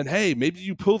 then hey, maybe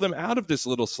you pull them out of this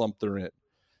little slump they're in.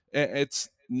 It's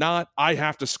not I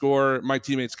have to score, my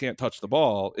teammates can't touch the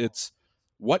ball. It's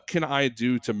what can I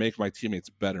do to make my teammates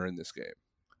better in this game?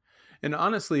 And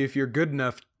honestly, if you're good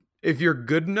enough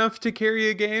to carry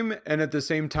a game and at the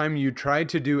same time you try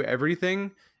to do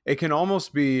everything, it can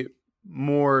almost be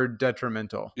more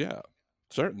detrimental Yeah,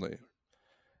 certainly.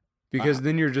 because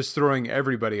then you're just throwing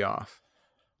everybody off.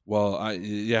 Well,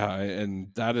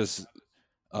 and that is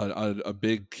a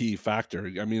big key factor.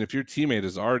 I mean, if your teammate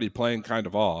is already playing kind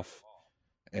of off,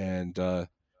 and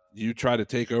you try to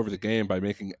take over the game by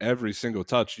making every single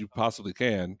touch you possibly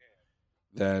can,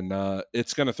 then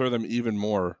it's going to throw them even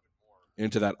more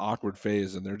into that awkward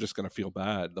phase, and they're just going to feel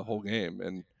bad the whole game,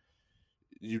 and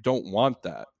you don't want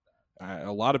that.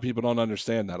 A lot of people don't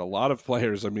understand that. A lot of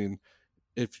players, I mean,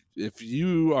 if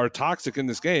you are toxic in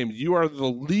this game, you are the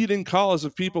leading cause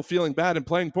of people feeling bad and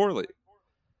playing poorly.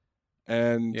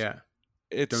 And Yeah.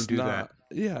 it's Don't do not, that.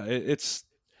 yeah, it's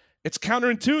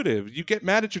counterintuitive. You get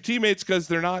mad at your teammates because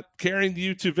they're not carrying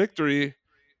you to victory,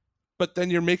 but then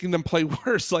you're making them play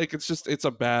worse. Like it's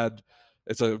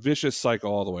a vicious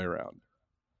cycle all the way around.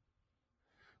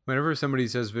 Whenever somebody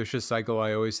says vicious cycle,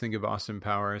 I always think of Austin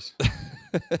Powers.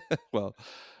 Well,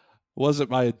 wasn't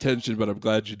my intention, but I'm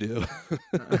glad you do.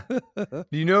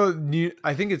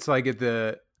 I think it's like at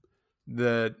the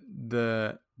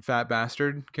fat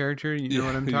bastard character. You know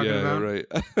what I'm talking Yeah, about? right.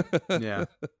 Yeah.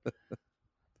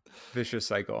 Vicious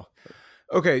cycle.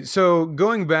 Okay, so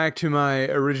going back to my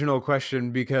original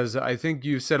question, because I think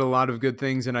you said a lot of good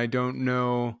things and I don't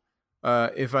know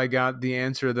if I got the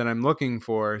answer that I'm looking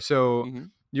for. So hmm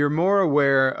you're more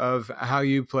aware of how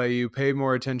you play, you pay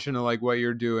more attention to like what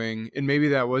you're doing, and maybe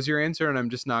that was your answer and I'm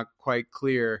just not quite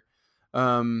clear.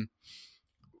 Um,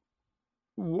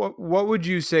 what would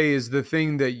you say is the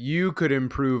thing that you could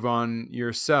improve on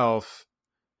yourself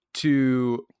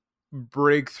to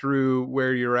break through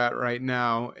where you're at right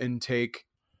now and take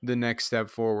the next step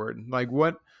forward? Like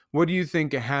what do you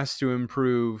think it has to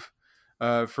improve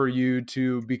for you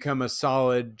to become a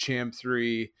solid champ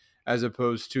 3 as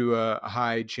opposed to a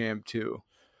high champ 2?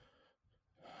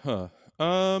 Huh.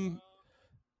 Um,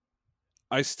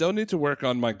 I still need to work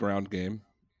on my ground game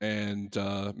and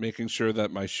making sure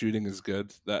that my shooting is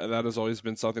good. That has always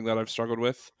been something that I've struggled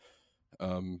with.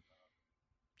 Um,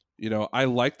 I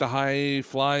like the high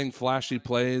flying, flashy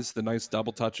plays, the nice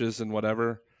double touches and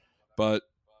whatever, but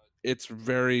it's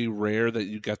very rare that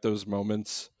you get those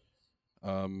moments.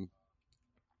 Um,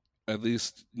 at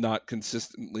least not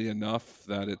consistently enough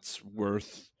that it's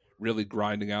worth really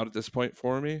grinding out at this point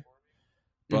for me.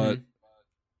 But Mm-hmm.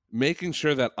 making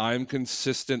sure that I'm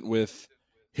consistent with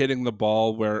hitting the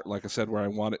ball where, like I said, where I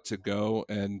want it to go,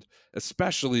 and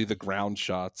especially the ground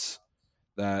shots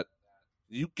that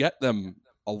you get them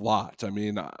a lot. I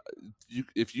mean,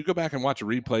 if you go back and watch a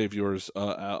replay of yours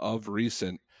of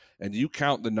recent, and you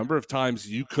count the number of times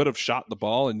you could have shot the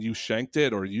ball and you shanked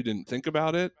it or you didn't think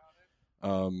about it,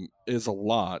 is a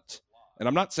lot. And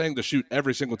I'm not saying to shoot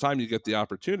every single time you get the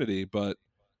opportunity, but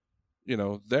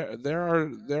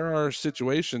there are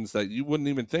situations that you wouldn't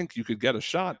even think you could get a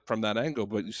shot from that angle,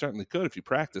 but you certainly could if you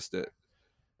practiced it.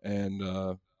 And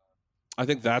I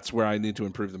think that's where I need to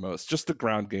improve the most. Just the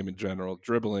ground game in general,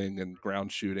 dribbling and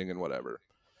ground shooting and whatever.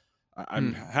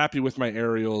 I'm Hmm. happy with my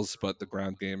aerials, but the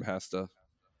ground game has to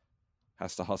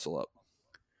hustle up.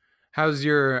 How's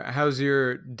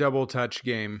your double touch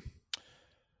game?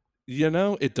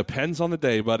 It depends on the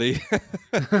day, buddy.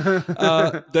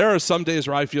 There are some days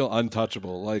where I feel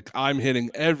untouchable. Like I'm hitting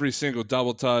every single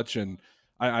double touch and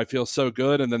I feel so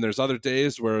good. And then there's other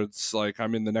days where it's like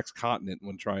I'm in the next continent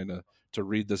when trying to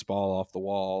read this ball off the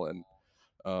wall. And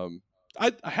um,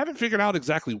 I haven't figured out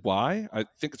exactly why. I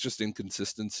think it's just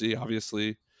inconsistency,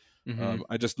 obviously. Hmm.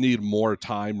 I just need more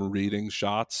time reading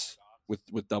shots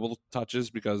with double touches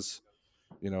because,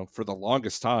 for the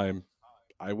longest time,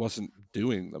 I wasn't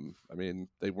doing them. I mean,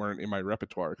 they weren't in my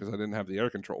repertoire because I didn't have the air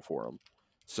control for them.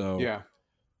 So Yeah.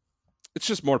 it's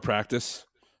just more practice.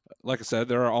 Like I said,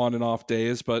 there are on and off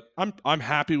days, but I'm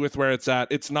happy with where it's at.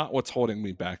 It's not what's holding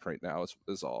me back right now.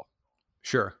 Is all.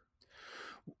 Sure.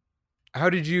 How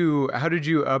did you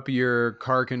up your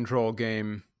car control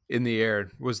game in the air?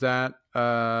 Was that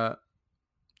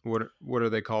what are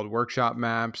they called? Workshop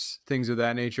maps, things of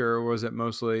that nature, or was it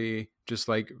mostly just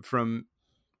like from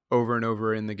over and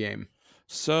over in the game?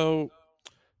 So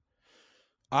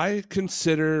I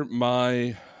consider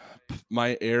my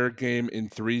air game in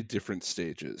three different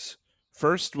stages.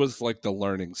 First was like the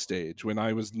learning stage when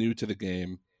I was new to the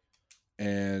game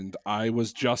and I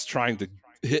was just trying to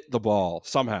hit the ball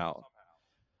somehow.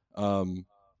 Um,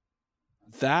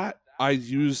 that I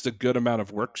used a good amount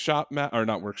of workshop map or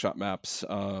not workshop maps.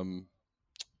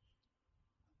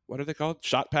 What are they called?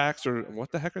 Shot packs or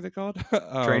what the heck are they called?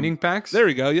 Training packs? There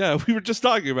we go. Yeah, we were just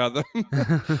talking about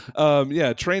them.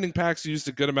 Yeah, training packs used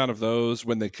a good amount of those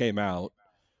when they came out.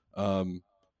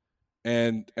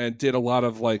 And did a lot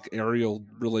of like aerial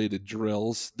related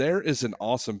drills. There is an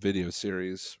awesome video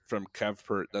series from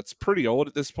KevPert that's pretty old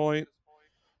at this point.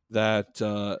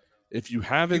 That if you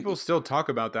haven't, People still talk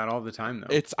about that all the time, though.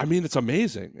 it's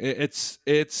amazing.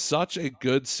 It's such a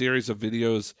good series of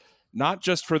videos, not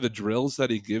just for the drills that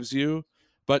he gives you,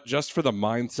 but just for the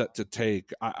mindset to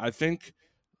take. I think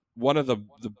one of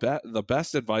the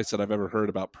best advice that I've ever heard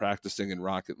about practicing in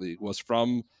Rocket League was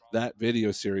from that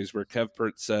video series where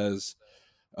KevPert says,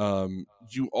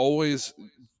 you always,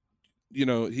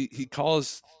 he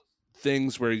calls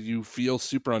things where you feel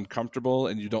super uncomfortable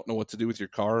and you don't know what to do with your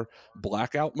car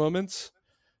blackout moments,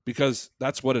 because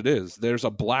that's what it is. There's a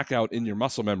blackout in your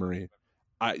muscle memory.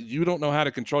 You don't know how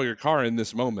to control your car in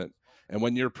this moment. And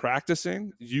when you're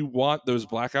practicing, you want those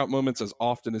blackout moments as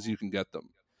often as you can get them.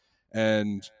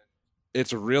 And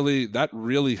that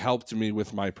really helped me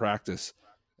with my practice.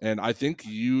 And I think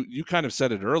you kind of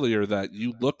said it earlier that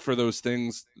you look for those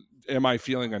things. Am I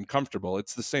feeling uncomfortable?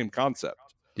 It's the same concept.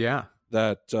 Yeah.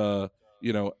 That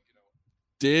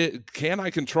can I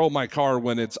control my car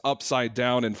when it's upside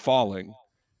down and falling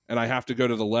and I have to go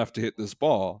to the left to hit this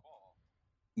ball?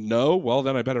 No, well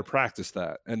then I better practice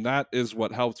that. And that is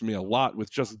what helped me a lot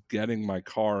with just getting my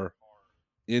car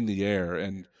in the air.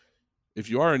 And if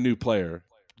you are a new player,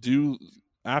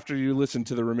 after you listen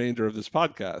to the remainder of this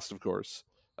podcast, of course,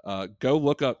 go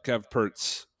look up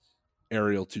KevPert's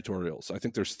aerial tutorials. I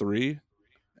think there's 3,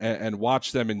 and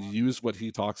watch them and use what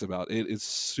he talks about. It is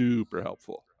super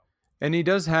helpful. And he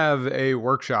does have a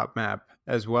workshop map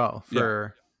as well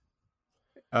for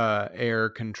air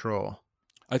control.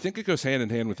 I think it goes hand in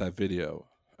hand with that video,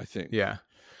 I think. Yeah.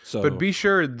 So, but be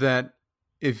sure that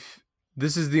if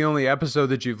this is the only episode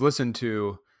that you've listened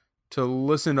to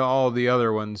listen to all the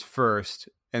other ones first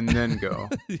and then go.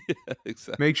 Yeah,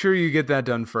 exactly. Make sure you get that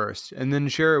done first and then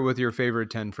share it with your favorite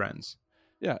 10 friends.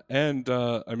 Yeah. And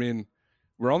I mean,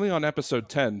 we're only on episode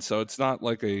 10, so it's not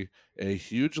like a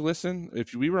huge listen.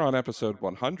 If we were on episode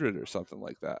 100 or something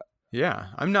like that. Yeah,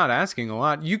 I'm not asking a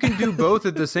lot. You can do both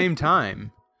at the same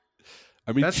time.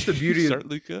 I mean, that's the beauty. You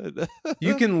certainly could.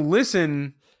 You can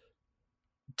listen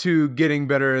to getting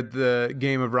better at the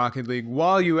game of Rocket League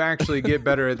while you actually get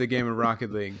better at the game of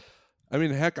Rocket League. I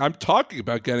mean, heck, I'm talking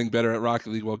about getting better at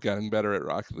Rocket League while getting better at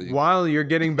Rocket League. While you're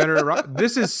getting better at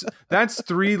that's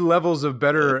 3 levels of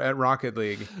better at Rocket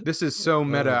League. This is so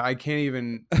meta. I can't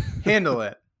even handle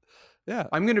it. Yeah.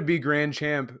 I'm going to be grand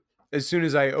champ as soon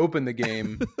as I open the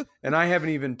game, and I haven't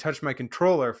even touched my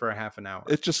controller for a half an hour.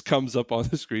 It just comes up on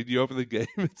the screen. You open the game,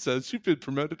 it says you've been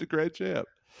promoted to grand champ.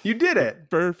 You did it.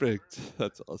 Perfect.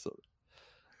 That's awesome.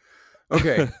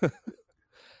 Okay.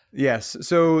 Yes.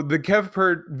 So the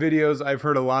KevPert videos I've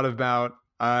heard a lot about.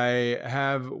 I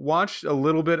have watched a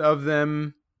little bit of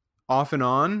them off and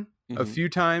on a few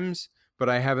times, but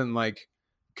I haven't like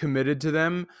committed to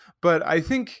them. But I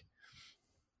think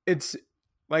it's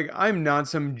like I'm not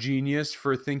some genius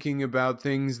for thinking about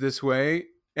things this way.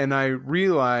 And I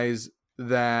realize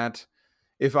that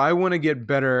if I want to get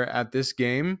better at this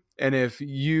game, and if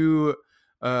you,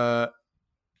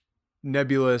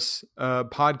 nebulous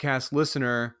podcast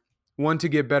listener, want to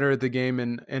get better at the game,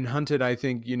 and Hunted, I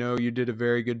think, you did a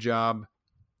very good job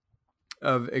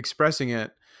of expressing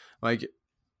it. Like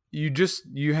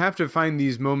you have to find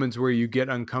these moments where you get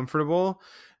uncomfortable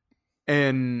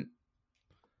and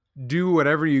do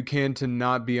whatever you can to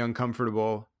not be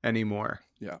uncomfortable anymore.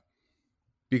 Yeah.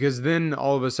 Because then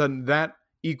all of a sudden that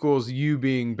equals you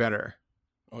being better.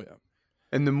 Oh yeah.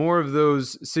 And the more of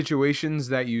those situations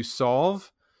that you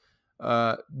solve,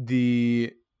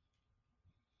 the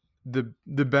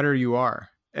better you are.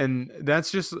 And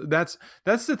that's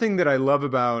the thing that I love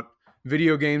about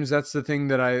video games. That's the thing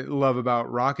that I love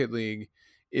about Rocket League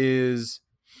is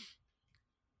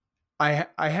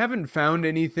I haven't found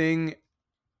anything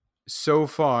so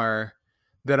far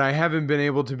that I haven't been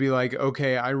able to be like,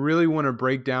 okay, I really want to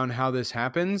break down how this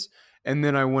happens, and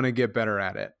then I want to get better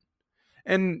at it.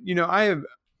 And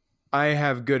I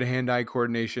have good hand-eye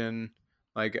coordination.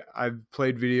 Like, I've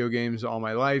played video games all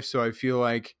my life, so I feel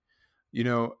like,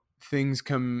 things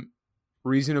come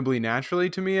reasonably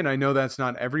naturally to me, and I know that's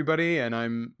not everybody, and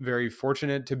I'm very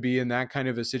fortunate to be in that kind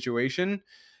of a situation.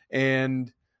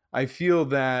 And I feel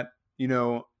that,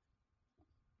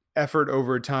 effort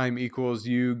over time equals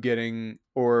you getting,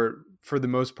 or for the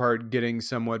most part, getting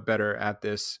somewhat better at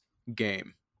this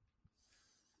game.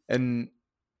 And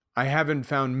I haven't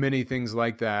found many things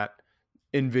like that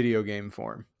in video game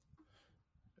form.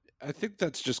 I think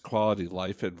that's just quality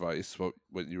life advice.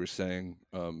 What you were saying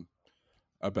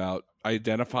about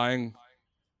identifying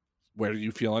where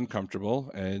you feel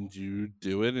uncomfortable, and you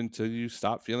do it until you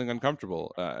stop feeling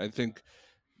uncomfortable. I think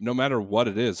no matter what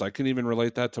it is, I can even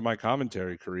relate that to my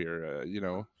commentary career.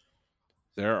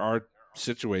 There are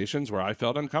situations where I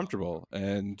felt uncomfortable,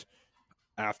 and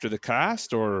after the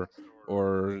cast, or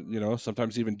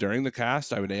sometimes even during the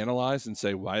cast, I would analyze and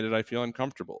say, why did I feel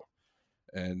uncomfortable?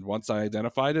 And once I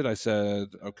identified it, I said,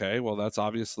 okay, well, that's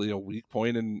obviously a weak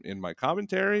point in my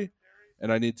commentary,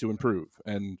 and I need to improve.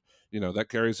 And that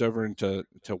carries over into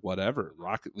whatever,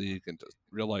 Rocket League, into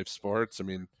real life sports. I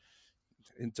mean,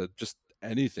 into just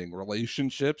anything,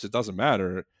 relationships. It doesn't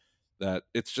matter. That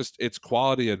it's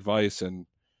quality advice. And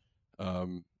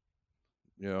um,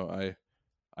 I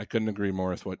couldn't agree more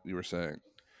with what you were saying.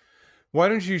 Why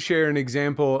don't you share an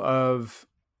example of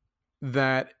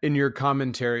that in your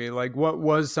commentary? Like, what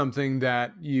was something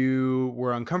that you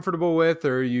were uncomfortable with,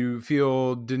 or you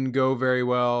feel didn't go very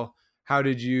well? How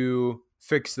did you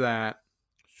fix that?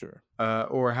 Sure.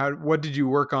 Or what did you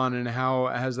work on, and how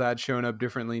has that shown up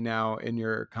differently now in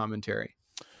your commentary?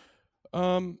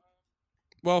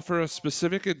 Well, for a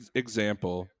specific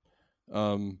example,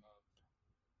 um,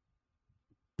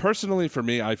 personally for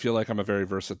me, I feel like I'm a very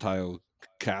versatile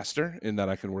caster in that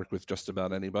I can work with just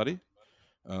about anybody.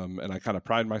 And I kind of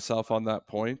pride myself on that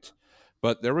point.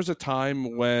 But there was a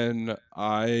time when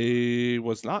I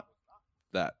was not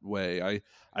that way.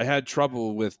 I had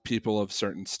trouble with people of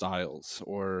certain styles,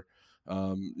 or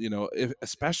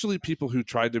especially people who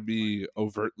tried to be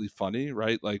overtly funny,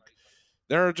 right? Like,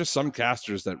 there are just some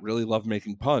casters that really love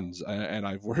making puns, and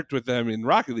I've worked with them in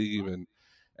Rocket League even,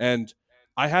 and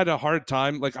I had a hard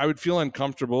time. Like, I would feel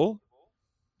uncomfortable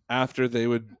after they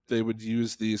would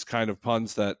use these kind of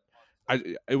puns that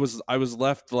I was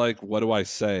left like, what do I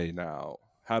say now?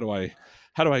 How do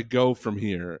I go from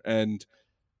here? And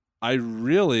I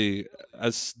really,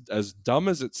 as dumb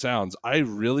as it sounds, I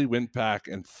really went back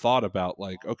and thought about,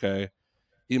 like, okay,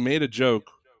 he made a joke.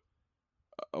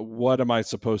 What am I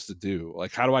supposed to do?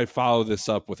 Like, how do I follow this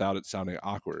up without it sounding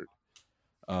awkward?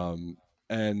 And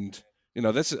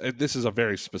this is a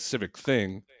very specific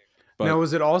thing, Now, but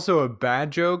was it also a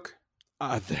bad joke?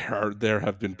 there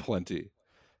have been plenty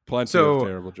of So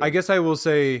terrible jokes. I guess I will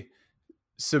say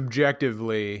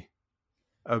subjectively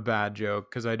a bad joke,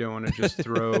 because I don't want to just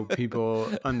throw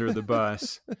people under the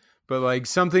bus. But like,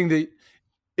 something that,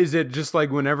 is it just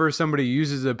like whenever somebody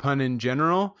uses a pun in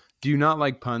general, do you not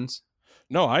like puns?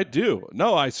 No, I do.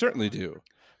 No, I certainly do.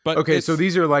 But Okay, so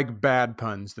these are like bad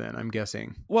puns then, I'm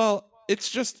guessing. well, it's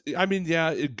just, I mean,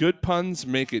 yeah, good puns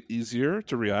make it easier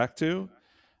to react to.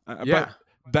 But Yeah,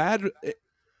 bad,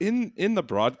 in the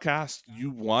broadcast, you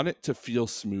want it to feel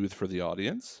smooth for the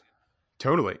audience.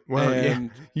 totally. Well, yeah,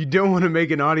 And you don't want to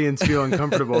make an audience feel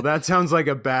uncomfortable. That sounds like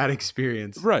a bad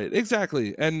experience. right,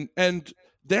 exactly. And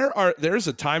there's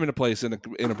a time and a place in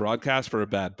a broadcast for a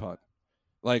bad pun.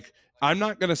 Like, I'm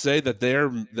not going to say that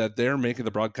they're making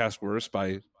the broadcast worse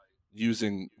by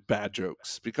using bad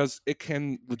jokes, because it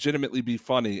can legitimately be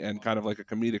funny and kind of like a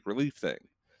comedic relief thing.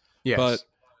 But Yes.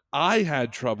 I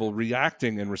had trouble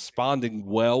reacting and responding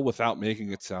well without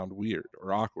making it sound weird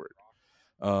or awkward.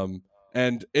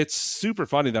 And it's super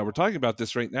funny that we're talking about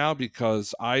this right now,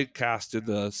 because I casted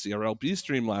the CRLB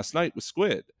stream last night with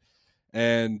Squid,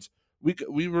 and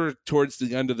we were towards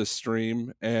the end of the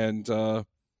stream, and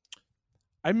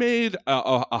I made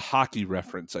a hockey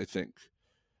reference, I think.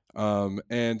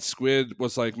 And Squid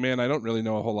was like, man, I don't really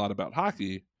know a whole lot about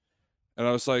hockey. And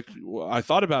I was like, well, I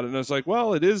thought about it, and I was like,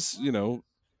 well, it is,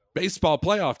 baseball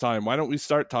playoff time. Why don't we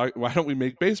start talking? Why don't we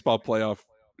make baseball playoff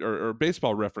or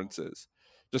baseball references?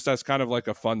 Just as kind of like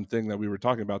a fun thing that we were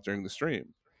talking about during the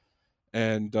stream.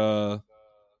 And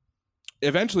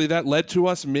eventually that led to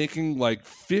us making like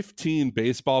 15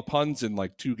 baseball puns in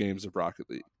like 2 games of Rocket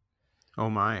League. Oh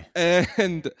my.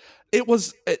 And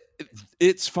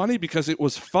it's funny because it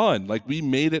was fun. Like, we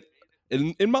made it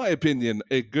in my opinion,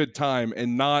 a good time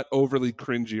and not overly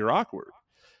cringy or awkward.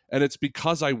 And it's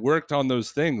because I worked on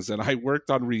those things, and I worked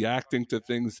on reacting to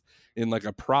things in like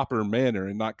a proper manner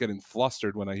and not getting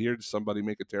flustered when I hear somebody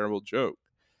make a terrible joke.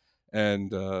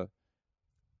 And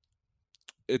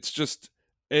it's just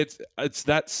it's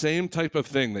that same type of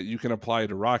thing that you can apply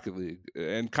to Rocket League.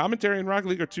 And commentary and Rocket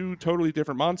League are two totally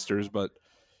different monsters, but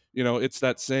it's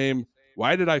that same,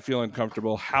 why did I feel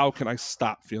uncomfortable? How can I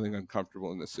stop feeling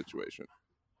uncomfortable in this situation?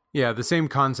 Yeah, the same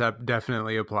concept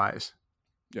definitely applies.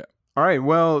 Yeah. All right.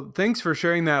 Well, thanks for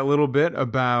sharing that little bit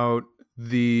about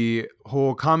the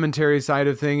whole commentary side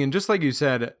of thing. And just like you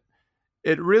said,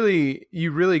 you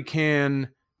really can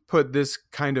put this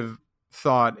kind of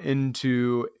thought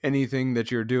into anything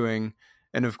that you're doing.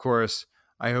 And of course,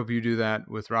 I hope you do that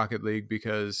with Rocket League,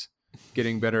 because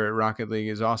getting better at Rocket League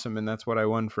is awesome. And that's what I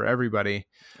want for everybody.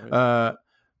 Right.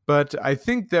 But I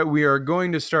think that we are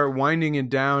going to start winding it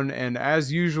down. And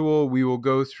as usual, we will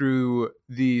go through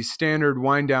the standard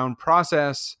wind down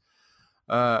process.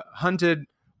 Hunted,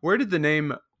 where did the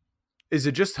name, is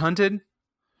it just Hunted?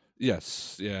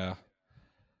 Yes. Yeah.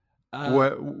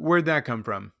 Where'd that come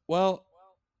from? Well,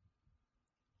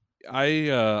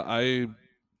 I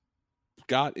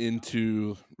got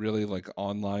into really like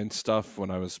online stuff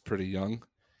when I was pretty young,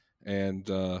 and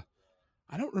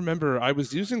I don't remember. I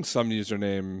was using some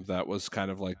username that was kind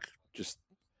of like just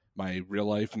my real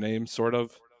life name, sort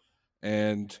of,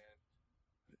 and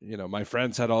my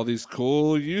friends had all these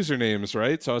cool usernames,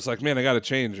 right? So I was like, man, I got to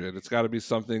change it. It's got to be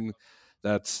something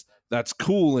that's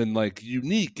cool and like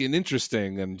unique and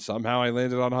interesting. And somehow I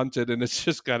landed on Hunted, and it's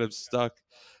just kind of stuck.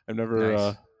 I've never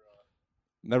Nice.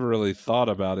 never really thought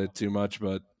about it too much,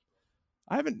 but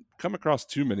I haven't come across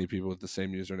too many people with the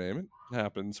same username. It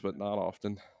happens, but not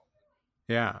often.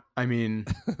 Yeah, I mean,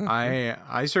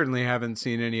 I certainly haven't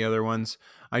seen any other ones.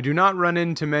 I do not run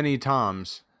into many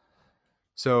Toms,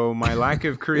 so my lack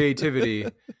of creativity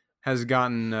has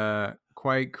gotten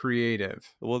quite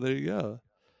creative. Well, there you go.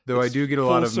 Though I It's do get a full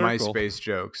lot of circle. MySpace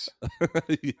jokes,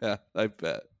 Yeah, I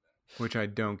bet. which I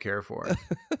don't care for.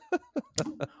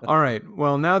 All right,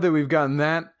 well, now that we've gotten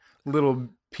that little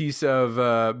piece of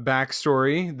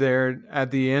backstory there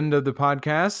at the end of the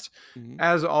podcast, Mhm.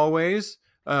 as always,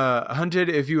 Hunted,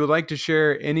 if you would like to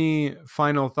share any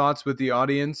final thoughts with the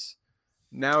audience,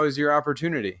 now is your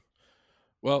opportunity.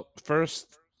 Well,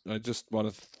 first, I just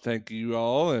want to thank you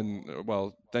all, and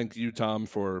thank you, Tom,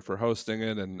 for hosting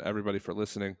it, and everybody for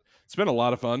listening. It's been a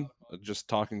lot of fun just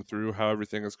talking through how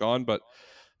everything has gone. But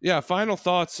yeah, final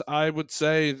thoughts. I would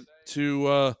say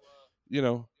to you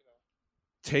know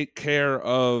take care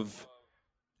of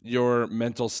your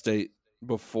mental state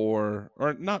before,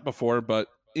 or not before, but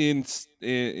in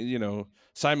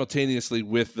simultaneously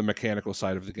with the mechanical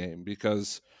side of the game,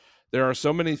 because there are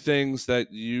so many things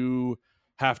that you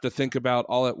have to think about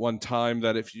all at one time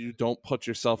that if you don't put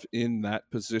yourself in that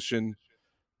position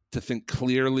to think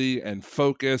clearly and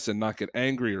focus and not get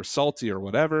angry or salty or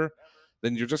whatever,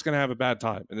 then you're just going to have a bad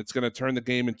time, and it's going to turn the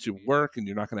game into work, and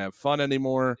you're not going to have fun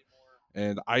anymore.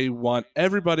 And I want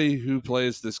everybody who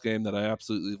plays this game that I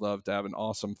absolutely love to have an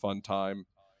awesome, fun time,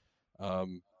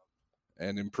 and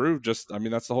improve. That's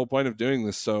the whole point of doing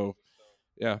this. So,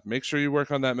 yeah, make sure you work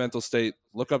on that mental state.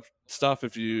 Look up stuff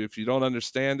if you don't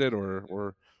understand it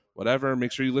or whatever.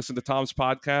 Make sure you listen to Tom's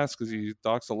podcast, because he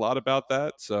talks a lot about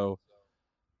that. So,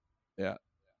 yeah.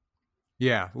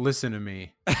 Yeah, listen to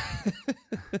me.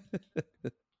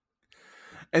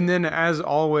 And then, as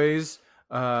always,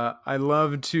 I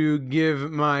love to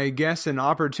give my guests an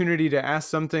opportunity to ask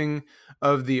something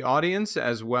of the audience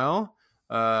as well.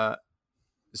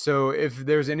 So if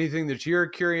there's anything that you're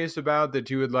curious about that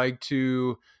you would like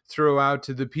to throw out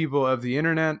to the people of the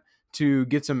internet to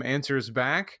get some answers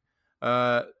back,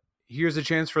 here's a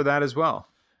chance for that as well.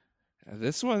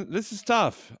 This is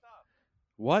tough.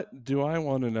 What do I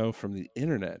want to know from the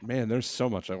internet? Man, there's so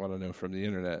much I want to know from the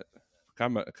internet.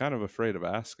 I'm kind of afraid of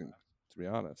asking, to be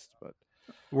honest, but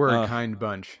We're a kind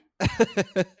bunch.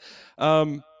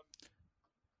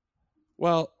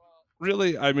 Well,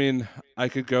 really, I mean, I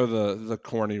could go the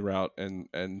corny route and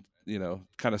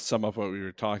kind of sum up what we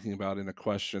were talking about in a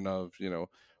question of,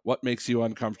 what makes you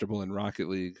uncomfortable in Rocket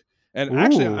League. And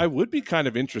actually, Ooh. I would be kind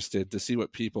of interested to see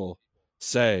what people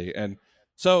say. And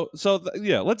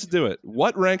yeah, let's do it.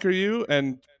 What rank are you?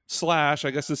 And slash,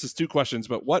 I guess this is two questions,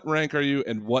 but what rank are you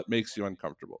and what makes you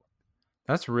uncomfortable?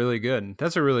 That's really good.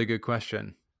 That's a really good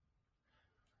question.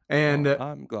 And well,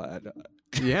 I'm glad.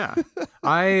 Yeah,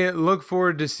 I look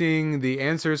forward to seeing the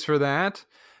answers for that.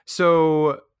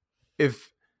 So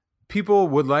if people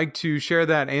would like to share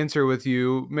that answer with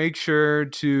you, make sure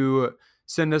to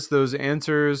send us those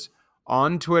answers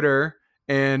on Twitter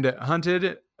And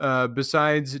Hunted,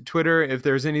 besides Twitter, if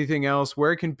there's anything else,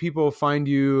 where can people find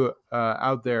you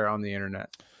out there on the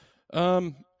internet?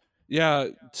 Um, yeah,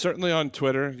 certainly on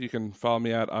Twitter. You can follow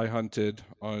me at iHunted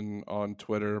on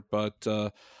Twitter. But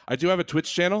I do have a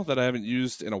Twitch channel that I haven't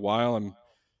used in a while. I'm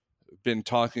been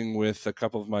talking with a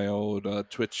couple of my old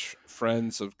Twitch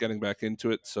friends of getting back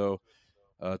into it. So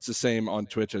it's the same on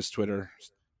Twitch as Twitter,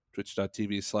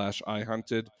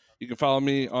 twitch.tv/iHunted. You can follow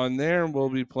me on there, and we'll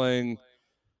be playing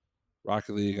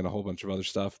Rocket League and a whole bunch of other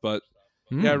stuff. But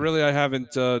yeah, really, I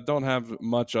haven't don't have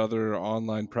much other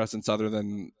online presence other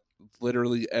than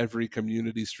literally every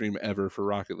community stream ever for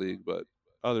Rocket League. But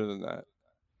other than that,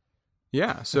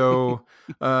 Yeah. So,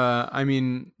 I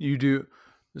mean, you do.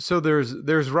 So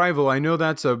there's Rival. I know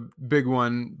that's a big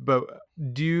one, but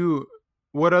do you?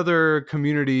 What other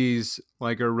communities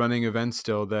like are running events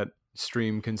still that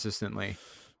stream consistently?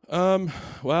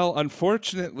 well,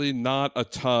 unfortunately, not a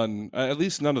ton. At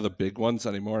least none of the big ones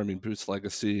anymore. I mean, Boost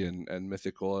Legacy and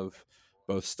Mythical have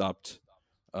both stopped,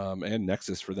 and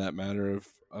Nexus for that matter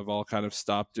have all kind of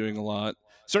stopped doing a lot.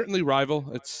 Certainly,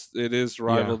 Rival. It is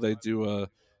Rival. Yeah. They do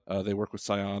they work with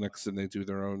Psionics and they do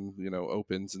their own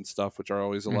opens and stuff, which are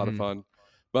always a lot of Mm-hmm. fun.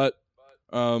 But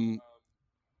um,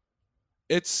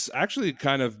 it's actually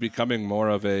kind of becoming more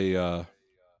of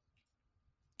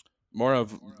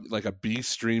like a B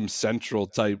stream central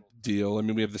type deal. I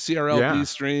mean, we have the CRL B Yeah.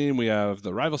 stream, we have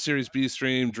the Rival Series B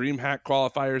stream, DreamHack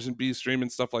qualifiers in B stream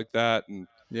and stuff like that. And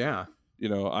Yeah.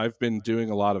 I've been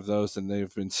doing a lot of those, and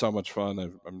they've been so much fun.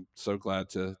 I'm so glad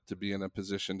to be in a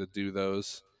position to do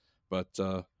those. But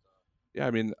yeah,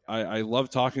 I mean, I love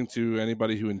talking to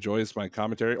anybody who enjoys my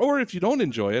commentary, or if you don't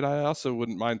enjoy it, I also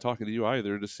wouldn't mind talking to you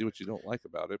either to see what you don't like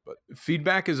about it. But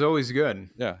Feedback is always good.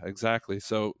 yeah, exactly.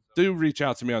 So do reach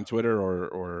out to me on Twitter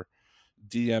or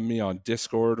DM me on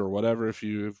Discord or whatever if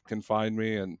you can find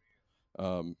me. And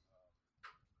um,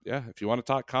 yeah, if you want to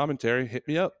talk commentary, hit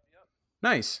me up.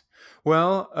 Nice.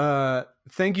 Well,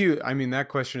 thank you. I mean, that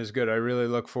question is good. I really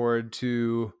look forward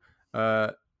to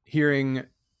hearing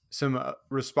some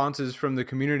responses from the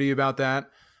community about that.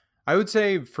 I would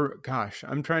say gosh,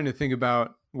 I'm trying to think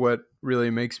about what really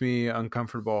makes me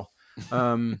uncomfortable.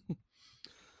 Um,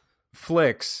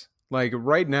 Flicks. Like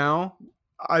right now,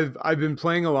 I've been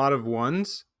playing a lot of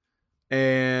ones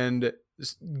and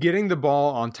getting the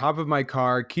ball on top of my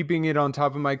car, keeping it on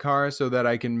top of my car so that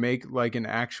I can make like an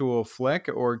actual flick,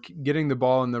 or getting the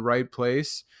ball in the right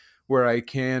place where I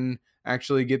can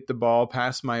actually get the ball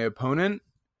past my opponent.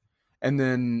 And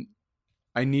then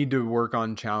I need to work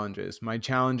on challenges. My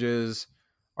challenges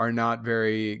are not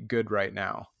very good right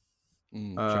now.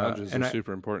 Challenges are And I,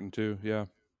 super important too. Yeah.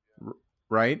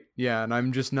 right. Yeah. And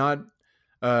I'm just not,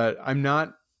 I'm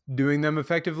not doing them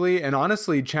effectively. And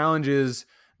honestly, challenges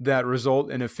that result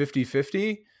in a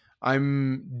 50-50,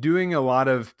 I'm doing a lot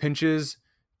of pinches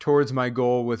towards my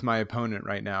goal with my opponent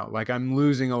right now. Like I'm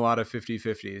losing a lot of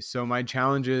 50-50s. So my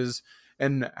challenges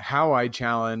and how I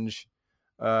challenge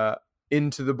uh,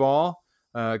 into the ball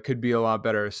could be a lot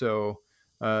better. So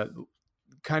uh,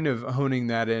 kind of honing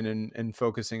that in and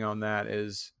focusing on that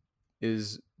is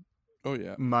Oh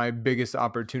yeah. my biggest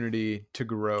opportunity to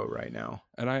grow right now.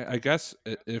 And I guess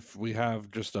if we have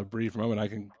just a brief moment, I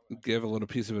can give a little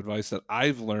piece of advice that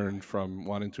I've learned from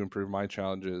wanting to improve my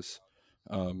challenges.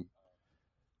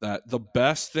 That the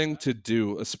best thing to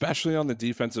do, especially on the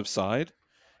defensive side,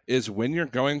 is when you're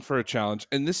going for a challenge,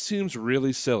 and this seems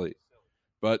really silly,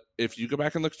 but if you go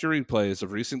back and look at your replays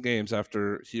of recent games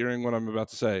after hearing what I'm about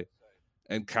to say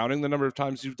and counting the number of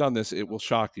times you've done this, it will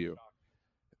shock you.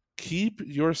 Keep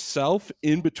yourself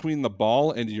in between the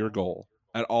ball and your goal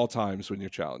at all times when you're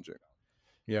challenging.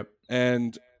 Yep.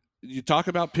 And you talk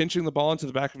about pinching the ball into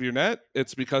the back of your net,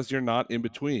 it's because you're not in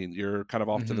between. You're kind of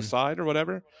off to the side or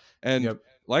whatever. And Yep.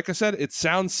 like I said, it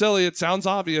sounds silly, it sounds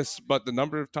obvious, but the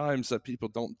number of times that people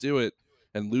don't do it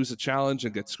and lose a challenge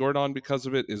and get scored on because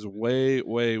of it is way,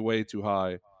 way, way too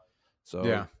high. So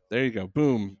Yeah. there you go.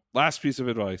 Boom. Last piece of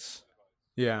advice.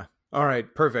 Yeah. All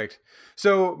right. Perfect.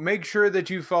 So make sure that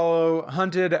you follow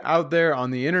Hunted out there on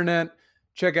the internet.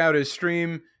 Check out his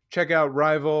stream. Check out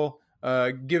Rival.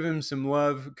 Give him some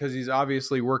love because he's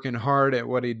obviously working hard at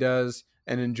what he does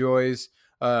and enjoys.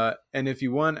 And if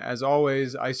you want, as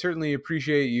always, I certainly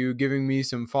appreciate you giving me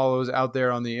some follows out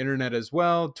there on the internet as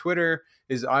well. Twitter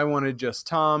is I Wanted Just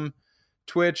Tom.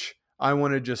 Twitch, I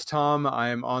Wanted Just Tom. I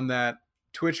am on that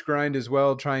Twitch grind as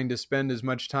well, trying to spend as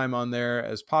much time on there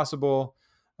as possible.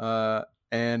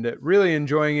 And really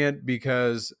enjoying it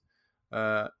because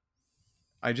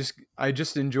I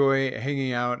just enjoy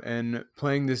hanging out and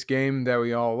playing this game that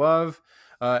we all love.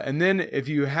 And then if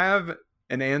you have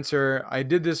and answer. I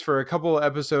did this for a couple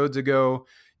episodes ago.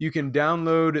 You can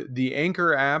download the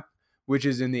Anchor app, which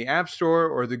is in the App Store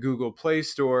or the Google Play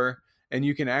Store, and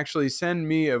you can actually send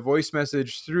me a voice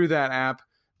message through that app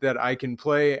that I can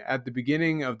play at the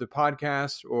beginning of the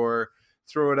podcast or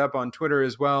throw it up on Twitter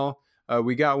as well.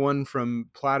 We got one from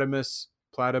Platypus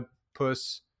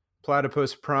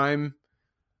Prime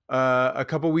a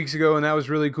couple weeks ago, and that was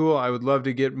really cool. I would love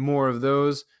to get more of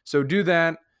those. So do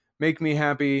that. Make me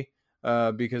happy,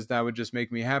 because that would just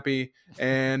make me happy.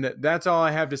 And that's all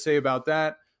I have to say about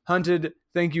that. Hunted,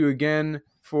 thank you again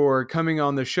for coming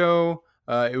on the show.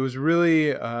 It was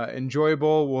really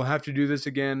enjoyable. We'll have to do this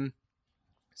again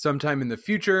sometime in the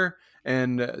future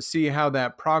and see how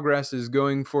that progress is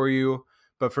going for you.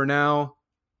 But for now,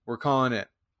 we're calling it.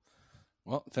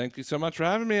 Well, thank you so much for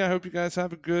having me. I hope you guys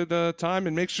have a good time,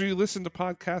 and make sure you listen to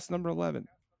podcast number 11.